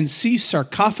and see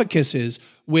sarcophaguses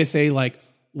with a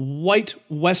white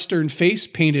Western face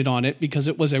painted on it because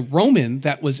it was a Roman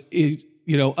that was,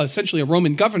 essentially a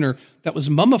Roman governor that was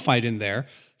mummified in there.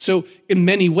 So in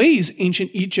many ways, ancient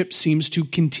Egypt seems to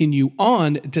continue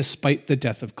on despite the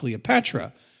death of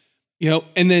Cleopatra.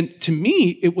 And then to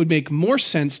me, it would make more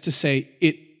sense to say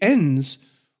it ends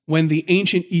when the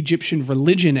ancient Egyptian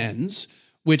religion ends,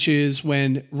 which is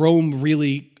when Rome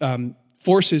really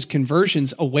forces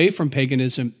conversions away from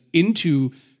paganism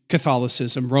into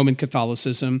Catholicism, Roman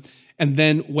Catholicism. And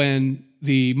then when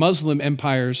the Muslim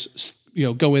empires,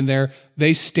 go in there,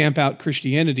 they stamp out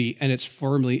Christianity and it's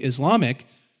firmly Islamic.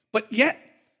 But yet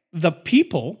the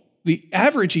people, the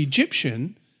average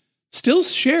Egyptian, still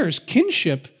shares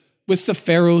kinship with the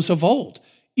pharaohs of old.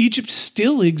 Egypt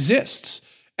still exists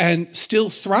and still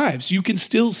thrives. You can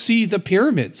still see the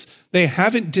pyramids. They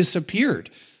haven't disappeared.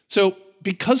 So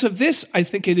because of this, I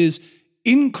think it is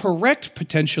incorrect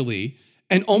potentially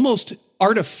and almost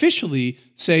artificially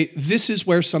say this is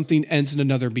where something ends and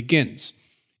another begins.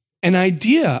 An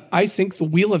idea I think the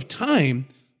Wheel of Time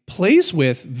plays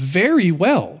with very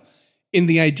well in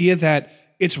the idea that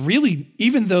it's really,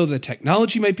 even though the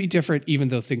technology might be different, even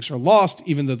though things are lost,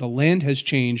 even though the land has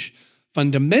changed,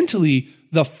 fundamentally,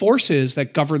 the forces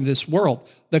that govern this world,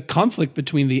 the conflict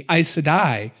between the Aes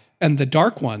Sedai and the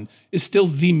Dark One, is still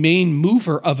the main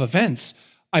mover of events.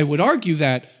 I would argue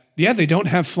that, they don't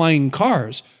have flying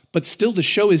cars, but still the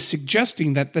show is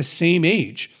suggesting that the same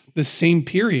age, the same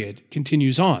period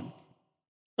continues on.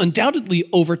 Undoubtedly,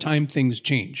 over time, things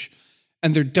change.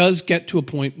 And there does get to a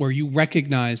point where you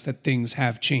recognize that things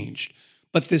have changed.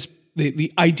 But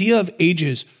the idea of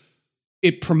ages,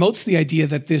 it promotes the idea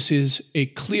that this is a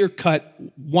clear-cut,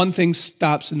 one thing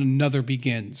stops and another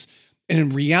begins. And in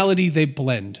reality, they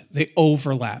blend, they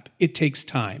overlap. It takes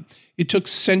time. It took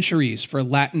centuries for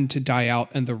Latin to die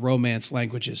out and the Romance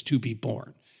languages to be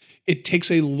born. It takes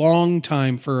a long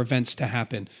time for events to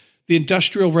happen. The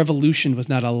Industrial Revolution was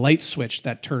not a light switch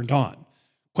that turned on.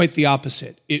 Quite the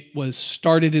opposite. It was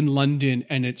started in London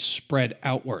and it spread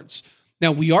outwards.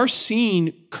 Now, we are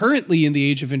seeing currently in the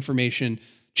age of information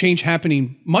change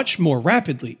happening much more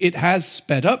rapidly. It has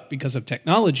sped up because of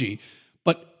technology,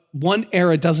 but one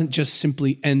era doesn't just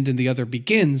simply end and the other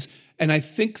begins. And I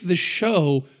think the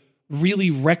show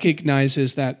really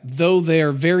recognizes that though they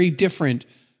are very different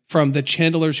from the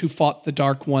Chandlers who fought the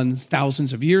Dark One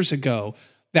thousands of years ago,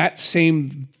 that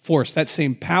same force, that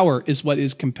same power is what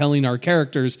is compelling our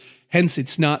characters. Hence,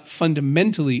 it's not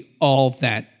fundamentally all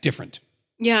that different.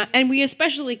 Yeah, and we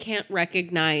especially can't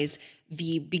recognize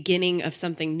the beginning of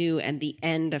something new and the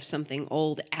end of something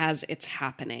old as it's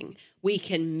happening. We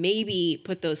can maybe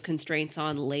put those constraints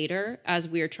on later as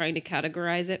we are trying to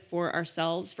categorize it for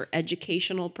ourselves for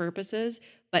educational purposes,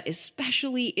 but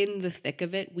especially in the thick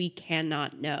of it, we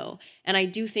cannot know. And I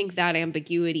do think that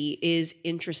ambiguity is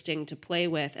interesting to play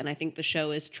with, and I think the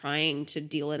show is trying to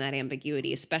deal in that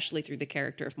ambiguity, especially through the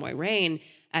character of Moiraine,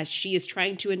 as she is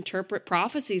trying to interpret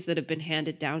prophecies that have been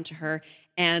handed down to her,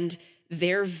 and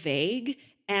they're vague,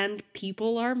 and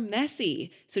people are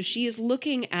messy. So she is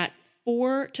looking at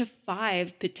 4 to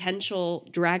 5 potential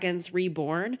dragons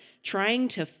reborn, trying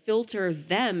to filter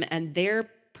them and their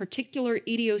particular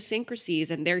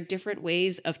idiosyncrasies and their different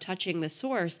ways of touching the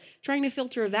source, trying to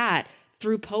filter that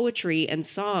through poetry and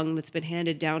song that's been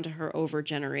handed down to her over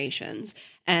generations.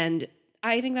 And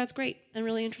I think that's great and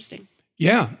really interesting.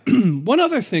 Yeah. One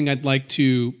other thing I'd like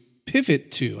to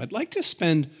pivot to, I'd like to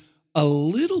spend a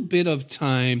little bit of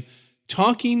time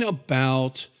talking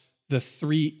about the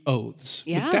 3 oaths.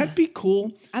 Yeah. Would that be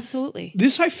cool? Absolutely.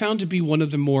 This I found to be one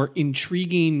of the more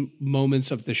intriguing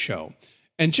moments of the show.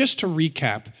 And just to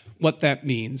recap, what that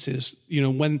means is,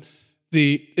 when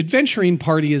the adventuring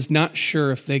party is not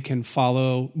sure if they can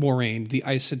follow Moiraine, the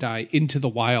Aes Sedai, into the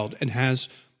wild and has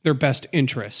their best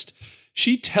interest,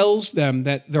 she tells them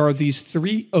that there are these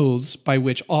 3 oaths by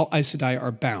which all Aes Sedai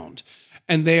are bound.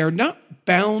 And they are not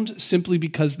bound simply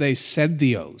because they said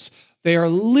the oaths. They are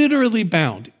literally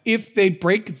bound. If they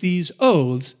break these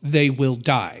oaths, they will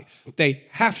die. They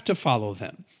have to follow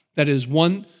them. That is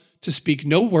 1, to speak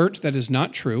no word that is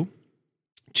not true.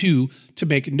 2, to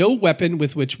make no weapon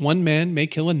with which one man may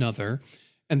kill another.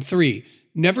 And 3,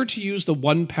 never to use the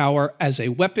one power as a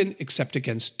weapon except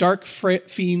against dark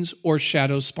fiends or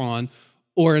shadow spawn,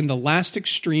 or in the last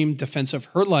extreme defense of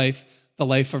her life, the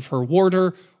life of her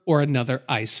warder, or another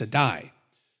Aes Sedai.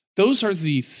 Those are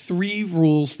the 3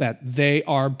 rules that they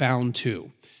are bound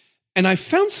to. And I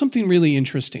found something really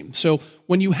interesting. So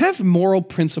when you have moral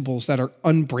principles that are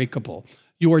unbreakable,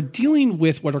 you are dealing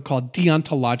with what are called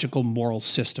deontological moral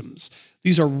systems.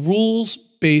 These are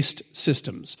rules-based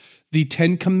systems. The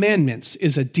 10 Commandments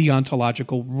is a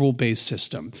deontological rule-based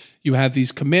system. You have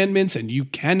these commandments and you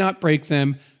cannot break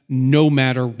them no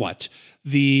matter what.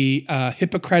 The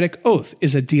Hippocratic Oath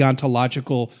is a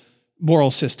deontological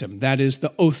moral system. That is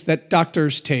the oath that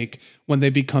doctors take when they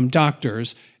become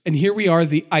doctors. And here we are,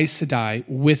 the Aes Sedai,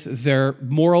 with their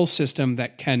moral system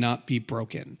that cannot be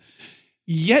broken.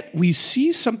 Yet we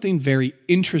see something very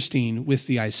interesting with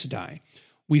the Aes Sedai.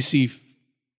 We see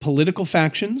political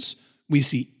factions, We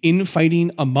see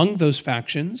infighting among those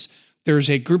factions. There's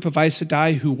a group of Aes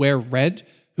Sedai who wear red,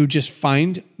 who just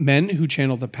find men who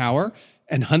channel the power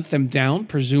and hunt them down,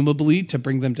 presumably to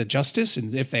bring them to justice,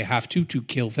 and if they have to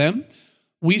kill them.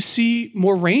 We see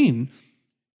Moiraine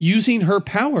using her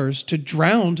powers to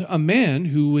drown a man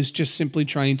who was just simply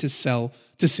trying to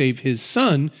save his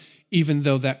son, even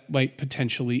though that might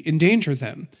potentially endanger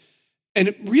them. And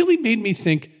it really made me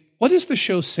think, what is the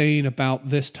show saying about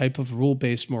this type of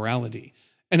rule-based morality?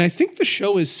 And I think the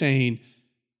show is saying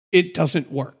it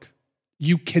doesn't work.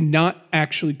 You cannot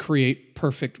actually create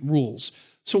perfect rules.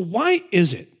 So why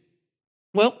is it?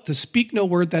 Well, to speak no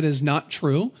word that is not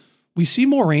true, we see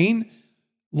Moiraine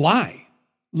lie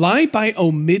by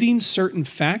omitting certain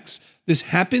facts. This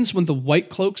happens when the White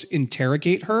Cloaks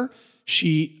interrogate her.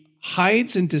 She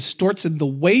hides and distorts, and the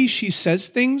way she says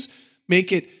things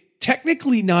make it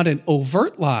technically not an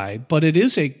overt lie, but it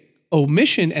is a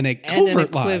omission and a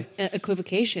covert lie.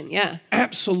 Equivocation, yeah.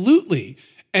 Absolutely.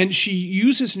 And she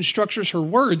uses and structures her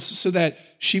words so that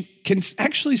she can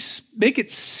actually make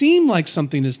it seem like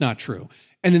something is not true.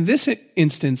 And in this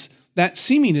instance, that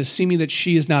seeming is seeming that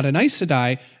she is not an Aes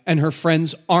Sedai and her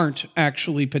friends aren't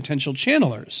actually potential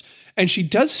channelers. And she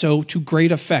does so to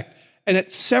great effect. And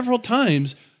at several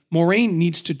times, Moiraine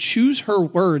needs to choose her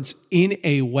words in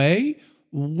a way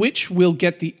which will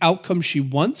get the outcome she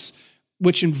wants,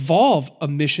 which involve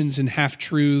omissions and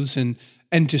half-truths and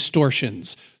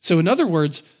distortions. So in other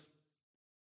words,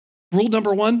 rule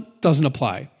number 1 doesn't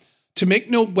apply. To make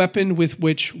no weapon with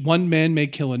which one man may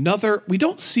kill another. We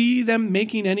don't see them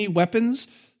making any weapons,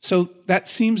 so that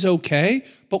seems okay,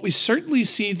 but we certainly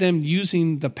see them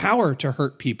using the power to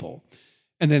hurt people.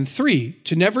 And then 3,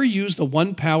 to never use the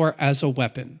one power as a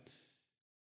weapon.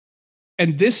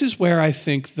 And this is where I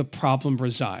think the problem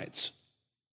resides.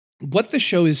 What the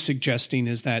show is suggesting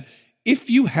is that if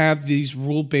you have these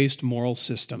rule-based moral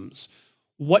systems,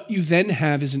 what you then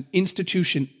have is an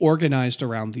institution organized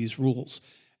around these rules.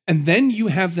 And then you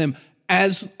have them,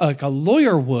 as like a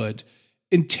lawyer would,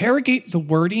 interrogate the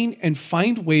wording and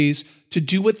find ways to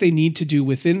do what they need to do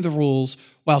within the rules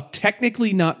while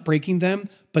technically not breaking them,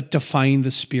 but defying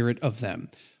the spirit of them.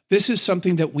 This is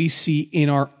something that we see in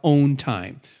our own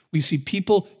time. We see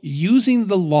people using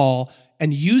the law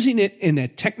and using it in a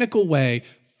technical way,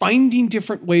 finding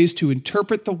different ways to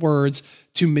interpret the words,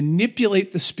 to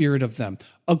manipulate the spirit of them.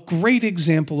 A great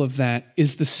example of that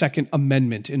is the Second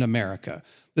Amendment in America.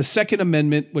 The Second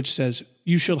Amendment, which says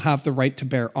you shall have the right to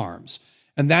bear arms.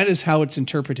 And that is how it's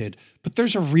interpreted. But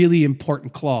there's a really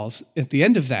important clause at the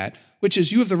end of that, which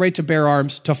is you have the right to bear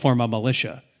arms to form a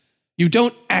militia. You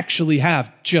don't actually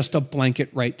have just a blanket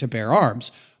right to bear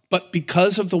arms. But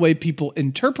because of the way people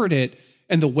interpret it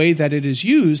and the way that it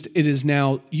is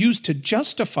now used to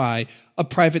justify a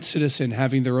private citizen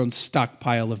having their own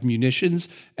stockpile of munitions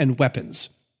and weapons,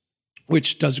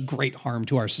 which does great harm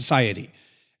to our society.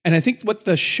 And I think what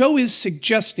the show is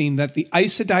suggesting that the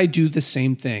Aes Sedai do the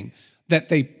same thing, that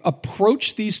they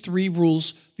approach these 3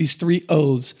 rules, these 3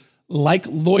 oaths, like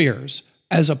lawyers,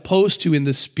 as opposed to in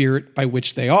the spirit by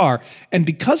which they are. And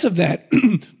because of that,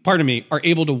 are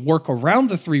able to work around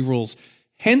the 3 rules,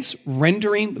 hence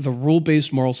rendering the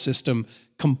rule-based moral system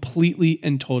completely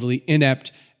and totally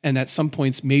inept, and at some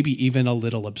points maybe even a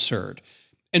little absurd.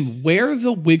 And where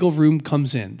the wiggle room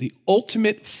comes in, the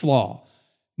ultimate flaw,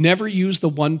 never use the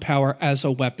one power as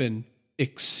a weapon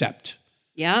except.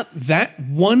 Yep. That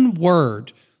one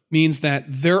word means that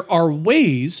there are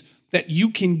ways that you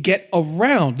can get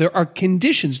around. There are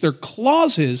conditions, there are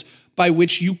clauses by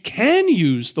which you can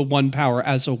use the one power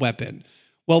as a weapon.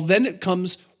 Well, then it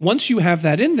comes, once you have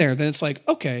that in there, then it's like,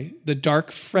 okay, the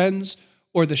Dark Friends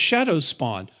or the Shadow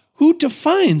Spawn, who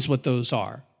defines what those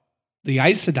are? The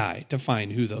Aes Sedai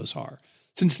define who those are.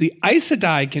 Since the Aes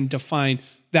Sedai can define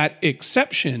that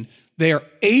exception, they are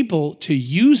able to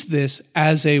use this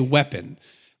as a weapon.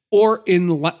 Or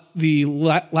in the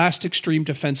last extreme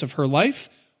defense of her life,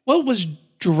 well, was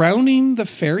drowning the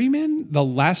ferryman the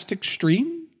last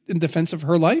extreme in defense of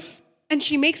her life? And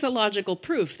she makes a logical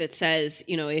proof that says,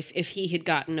 if he had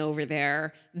gotten over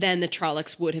there, then the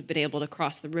Trollocs would have been able to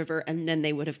cross the river and then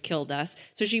they would have killed us.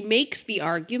 So she makes the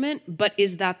argument, but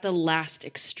is that the last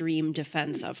extreme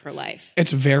defense of her life?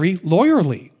 It's very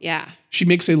lawyerly. Yeah. She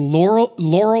makes a Laurel.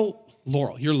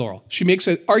 She makes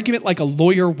an argument like a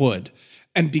lawyer would.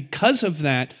 And because of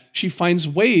that, she finds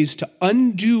ways to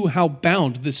undo how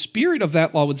bound the spirit of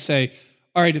that law would say,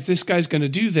 all right, if this guy's going to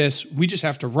do this, we just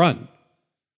have to run.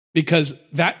 Because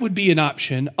that would be an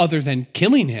option other than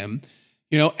killing him,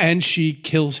 and she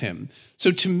kills him.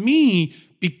 So to me,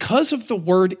 because of the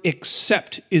word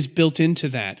except is built into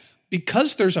that,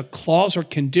 because there's a clause or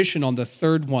condition on the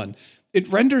third one,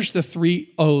 it renders the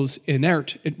three O's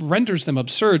inert. It renders them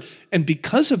absurd. And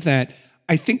because of that,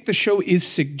 I think the show is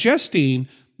suggesting,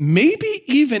 maybe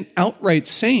even outright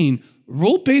saying,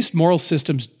 rule-based moral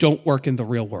systems don't work in the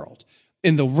real world.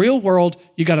 In the real world,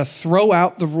 you got to throw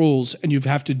out the rules and you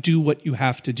have to do what you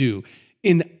have to do.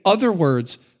 In other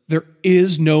words, there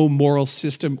is no moral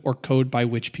system or code by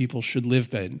which people should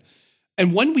live in.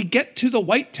 And when we get to the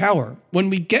White Tower, when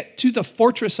we get to the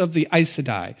fortress of the Aes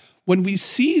Sedai, when we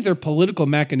see their political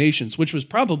machinations, which was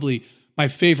probably my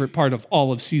favorite part of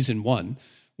all of season 1,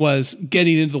 was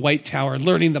getting into the White Tower,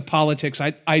 learning the politics.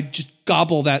 I just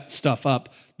gobble that stuff up.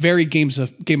 Very Game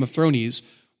of Thrones.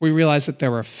 We realize that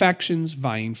there are factions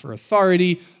vying for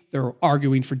authority. They're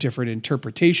arguing for different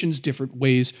interpretations, different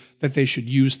ways that they should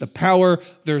use the power.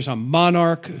 There's a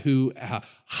monarch who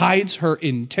hides her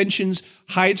intentions,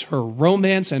 hides her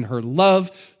romance and her love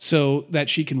so that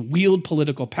she can wield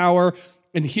political power.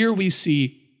 And here we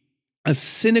see a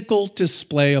cynical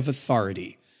display of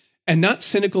authority. And not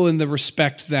cynical in the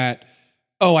respect that,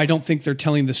 oh, I don't think they're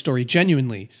telling the story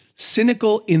genuinely.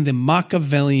 Cynical in the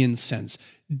Machiavellian sense.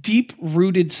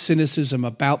 Deep-rooted cynicism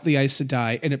about the Aes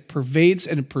Sedai, and it pervades,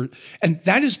 and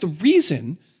that is the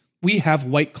reason we have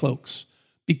white cloaks.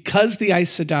 Because the Aes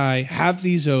Sedai have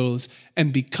these oaths,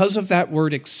 and because of that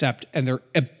word accept and their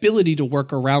ability to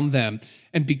work around them,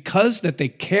 and because that they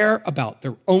care about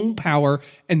their own power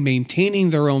and maintaining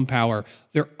their own power,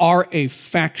 there are a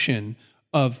faction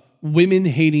of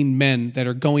women-hating men that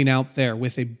are going out there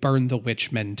with a burn the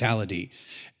witch mentality.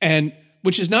 And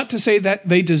which is not to say that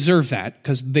they deserve that,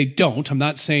 because they don't. I'm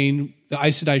not saying the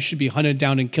Aes Sedai should be hunted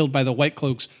down and killed by the White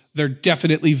Cloaks. They're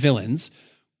definitely villains.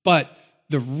 But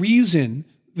the reason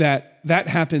that that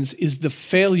happens is the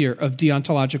failure of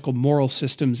deontological moral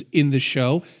systems in the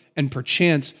show, and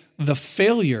perchance the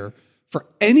failure for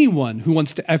anyone who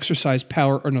wants to exercise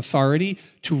power and authority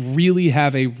to really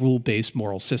have a rule-based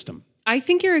moral system. I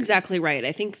think you're exactly right.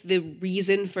 I think the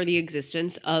reason for the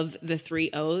existence of the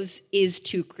three oaths is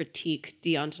to critique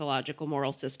deontological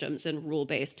moral systems and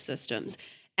rule-based systems.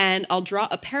 And I'll draw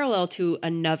a parallel to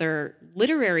another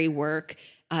literary work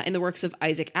in the works of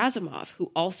Isaac Asimov,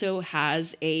 who also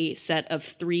has a set of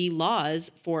 3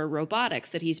 laws for robotics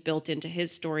that he's built into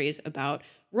his stories about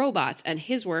robots. And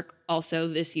his work also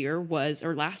last year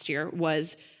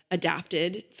was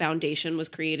adapted. Foundation was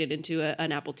created into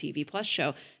an Apple TV Plus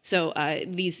show. So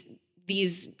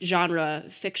these genre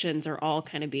fictions are all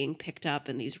kind of being picked up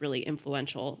in these really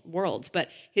influential worlds. But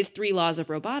his 3 laws of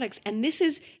robotics, and this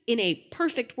is in a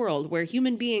perfect world where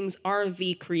human beings are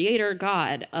the creator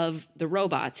god of the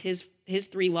robots. His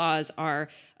 3 laws are: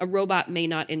 a robot may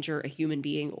not injure a human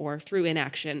being or through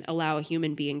inaction allow a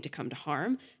human being to come to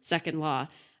harm. Second law: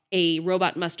 a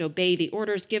robot must obey the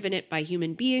orders given it by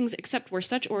human beings, except where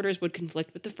such orders would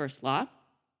conflict with the first law.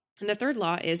 And the third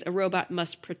law is a robot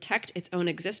must protect its own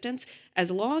existence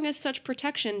as long as such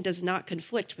protection does not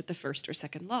conflict with the first or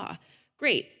second law.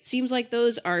 Great. Seems like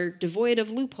those are devoid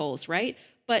of loopholes, right?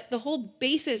 But the whole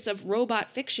basis of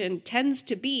robot fiction tends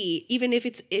to be, even if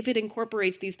it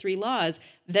incorporates these 3 laws,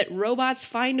 that robots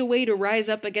find a way to rise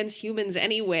up against humans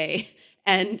anyway.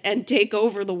 And take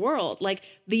over the world. Like,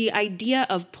 the idea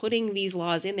of putting these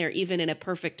laws in there, even in a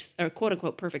perfect, or quote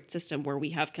unquote perfect system where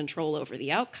we have control over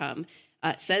the outcome,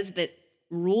 says that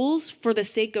rules for the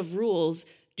sake of rules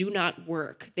do not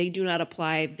work. They do not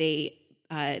apply.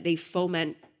 They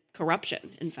foment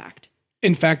corruption, in fact.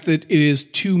 In fact, that it is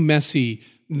too messy.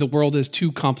 The world is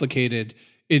too complicated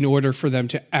in order for them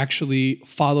to actually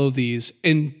follow these.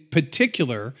 In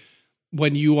particular,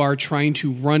 when you are trying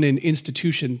to run an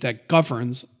institution that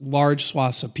governs large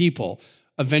swaths of people,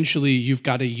 eventually you've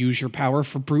got to use your power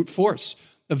for brute force.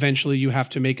 Eventually you have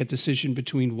to make a decision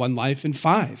between 1 life and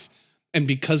 5. And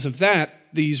because of that,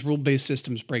 these rule-based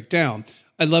systems break down.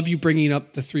 I love you bringing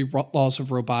up the 3 laws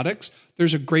of robotics.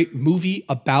 There's a great movie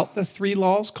about the 3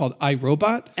 laws called I,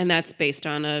 Robot. And that's based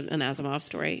on an Asimov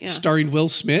story. Yeah. Starring Will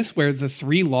Smith, where the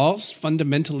 3 laws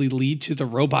fundamentally lead to the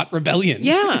robot rebellion.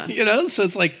 Yeah. So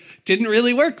it's like, didn't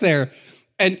really work there.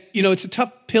 And, it's a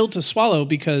tough pill to swallow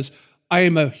because I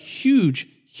am a huge,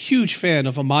 huge fan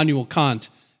of Immanuel Kant,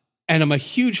 and I'm a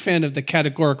huge fan of the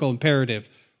categorical imperative,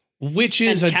 which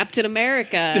is Captain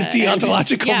America, the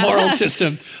deontological moral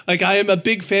system. Like, I am a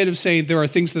big fan of saying there are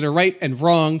things that are right and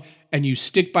wrong, and you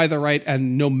stick by the right,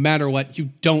 and no matter what, you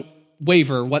don't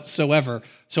waver whatsoever.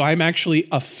 So I'm actually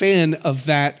a fan of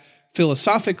that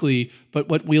philosophically. But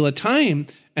what Wheel of Time,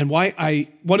 and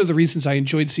one of the reasons I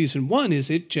enjoyed season 1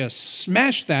 is it just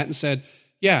smashed that and said,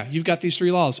 yeah, you've got these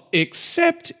 3 laws,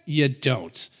 except you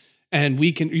don't. And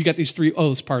you got these 3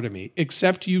 oaths,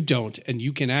 except you don't. And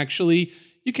you can actually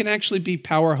You can actually be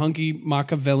power hungry,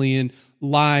 Machiavellian,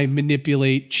 lie,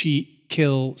 manipulate, cheat,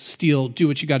 kill, steal, do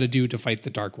what you got to do to fight the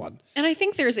Dark One. And I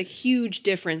think there's a huge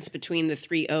difference between the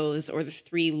 3 O's or the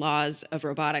 3 laws of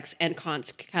robotics and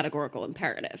Kant's categorical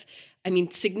imperative. I mean,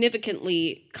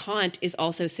 significantly, Kant is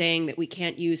also saying that we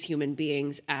can't use human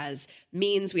beings as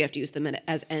means. We have to use them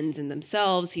as ends in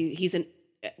themselves.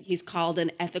 He's called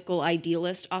an ethical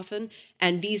idealist often.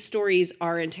 And these stories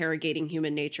are interrogating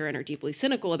human nature and are deeply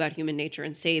cynical about human nature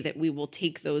and say that we will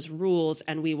take those rules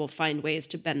and we will find ways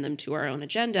to bend them to our own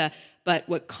agenda. But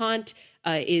what Kant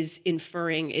is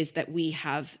inferring is that we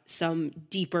have some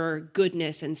deeper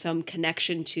goodness and some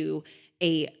connection to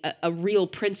a real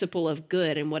principle of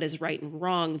good and what is right and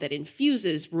wrong that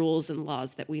infuses rules and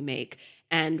laws that we make.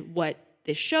 And what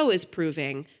this show is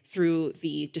proving through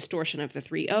the distortion of the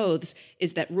 3 oaths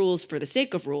is that rules for the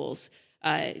sake of rules,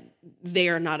 they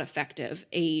are not effective.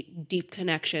 A deep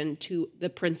connection to the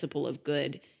principle of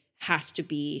good has to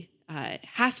be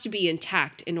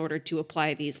intact in order to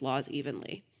apply these laws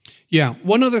evenly. Yeah.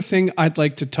 One other thing I'd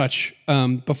like to touch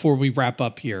before we wrap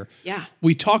up here. Yeah.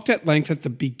 We talked at length at the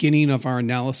beginning of our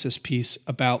analysis piece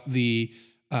about the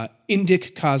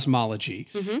Indic cosmology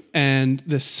and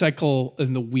the cycle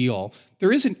and the wheel.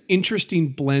 There is an interesting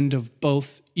blend of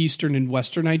both Eastern and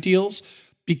Western ideals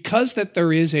because that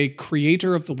there is a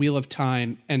creator of the Wheel of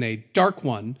Time and a Dark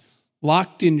One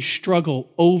locked in struggle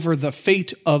over the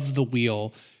fate of the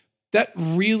wheel. That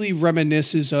really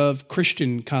reminisces of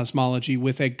Christian cosmology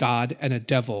with a God and a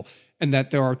devil, and that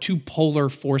there are two polar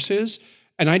forces.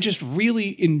 And I just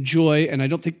really enjoy, and I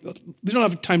don't think we don't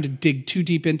have time to dig too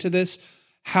deep into this,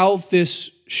 how this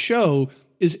show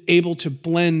is able to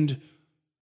blend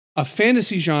a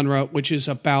fantasy genre, which is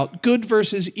about good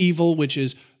versus evil, which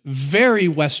is very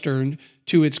Western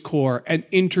to its core, and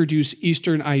introduce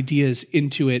Eastern ideas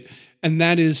into it. And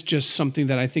that is just something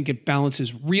that I think it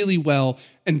balances really well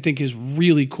and think is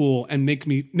really cool and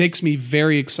makes me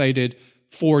very excited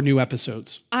for new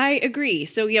episodes. I agree.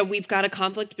 So yeah, we've got a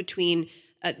conflict between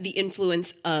the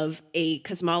influence of a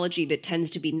cosmology that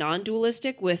tends to be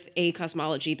non-dualistic with a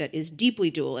cosmology that is deeply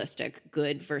dualistic,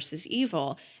 good versus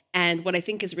evil. And what I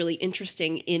think is really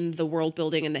interesting in the world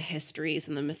building and the histories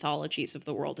and the mythologies of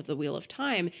the world of the Wheel of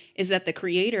Time is that the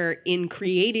creator, in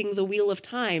creating the Wheel of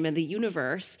Time and the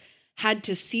universe, had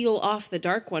to seal off the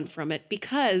Dark One from it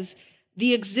because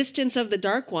the existence of the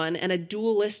Dark One and a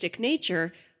dualistic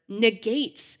nature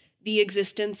negates the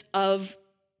existence of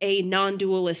a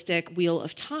non-dualistic Wheel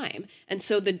of Time. And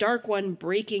so the Dark One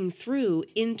breaking through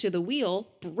into the wheel,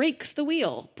 breaks the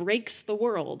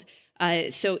world.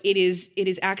 So it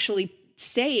is actually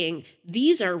saying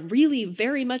these are really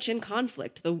very much in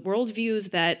conflict. The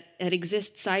worldviews that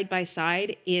exist side by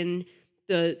side in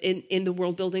the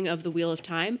world building of the Wheel of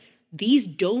Time, these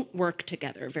don't work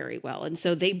together very well. And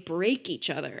so they break each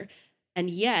other. And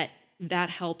yet that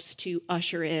helps to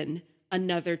usher in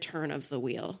another turn of the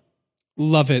wheel.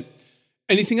 Love it.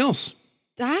 Anything else?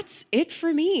 That's it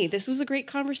for me. This was a great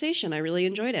conversation. I really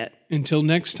enjoyed it. Until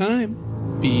next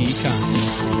time, be kind.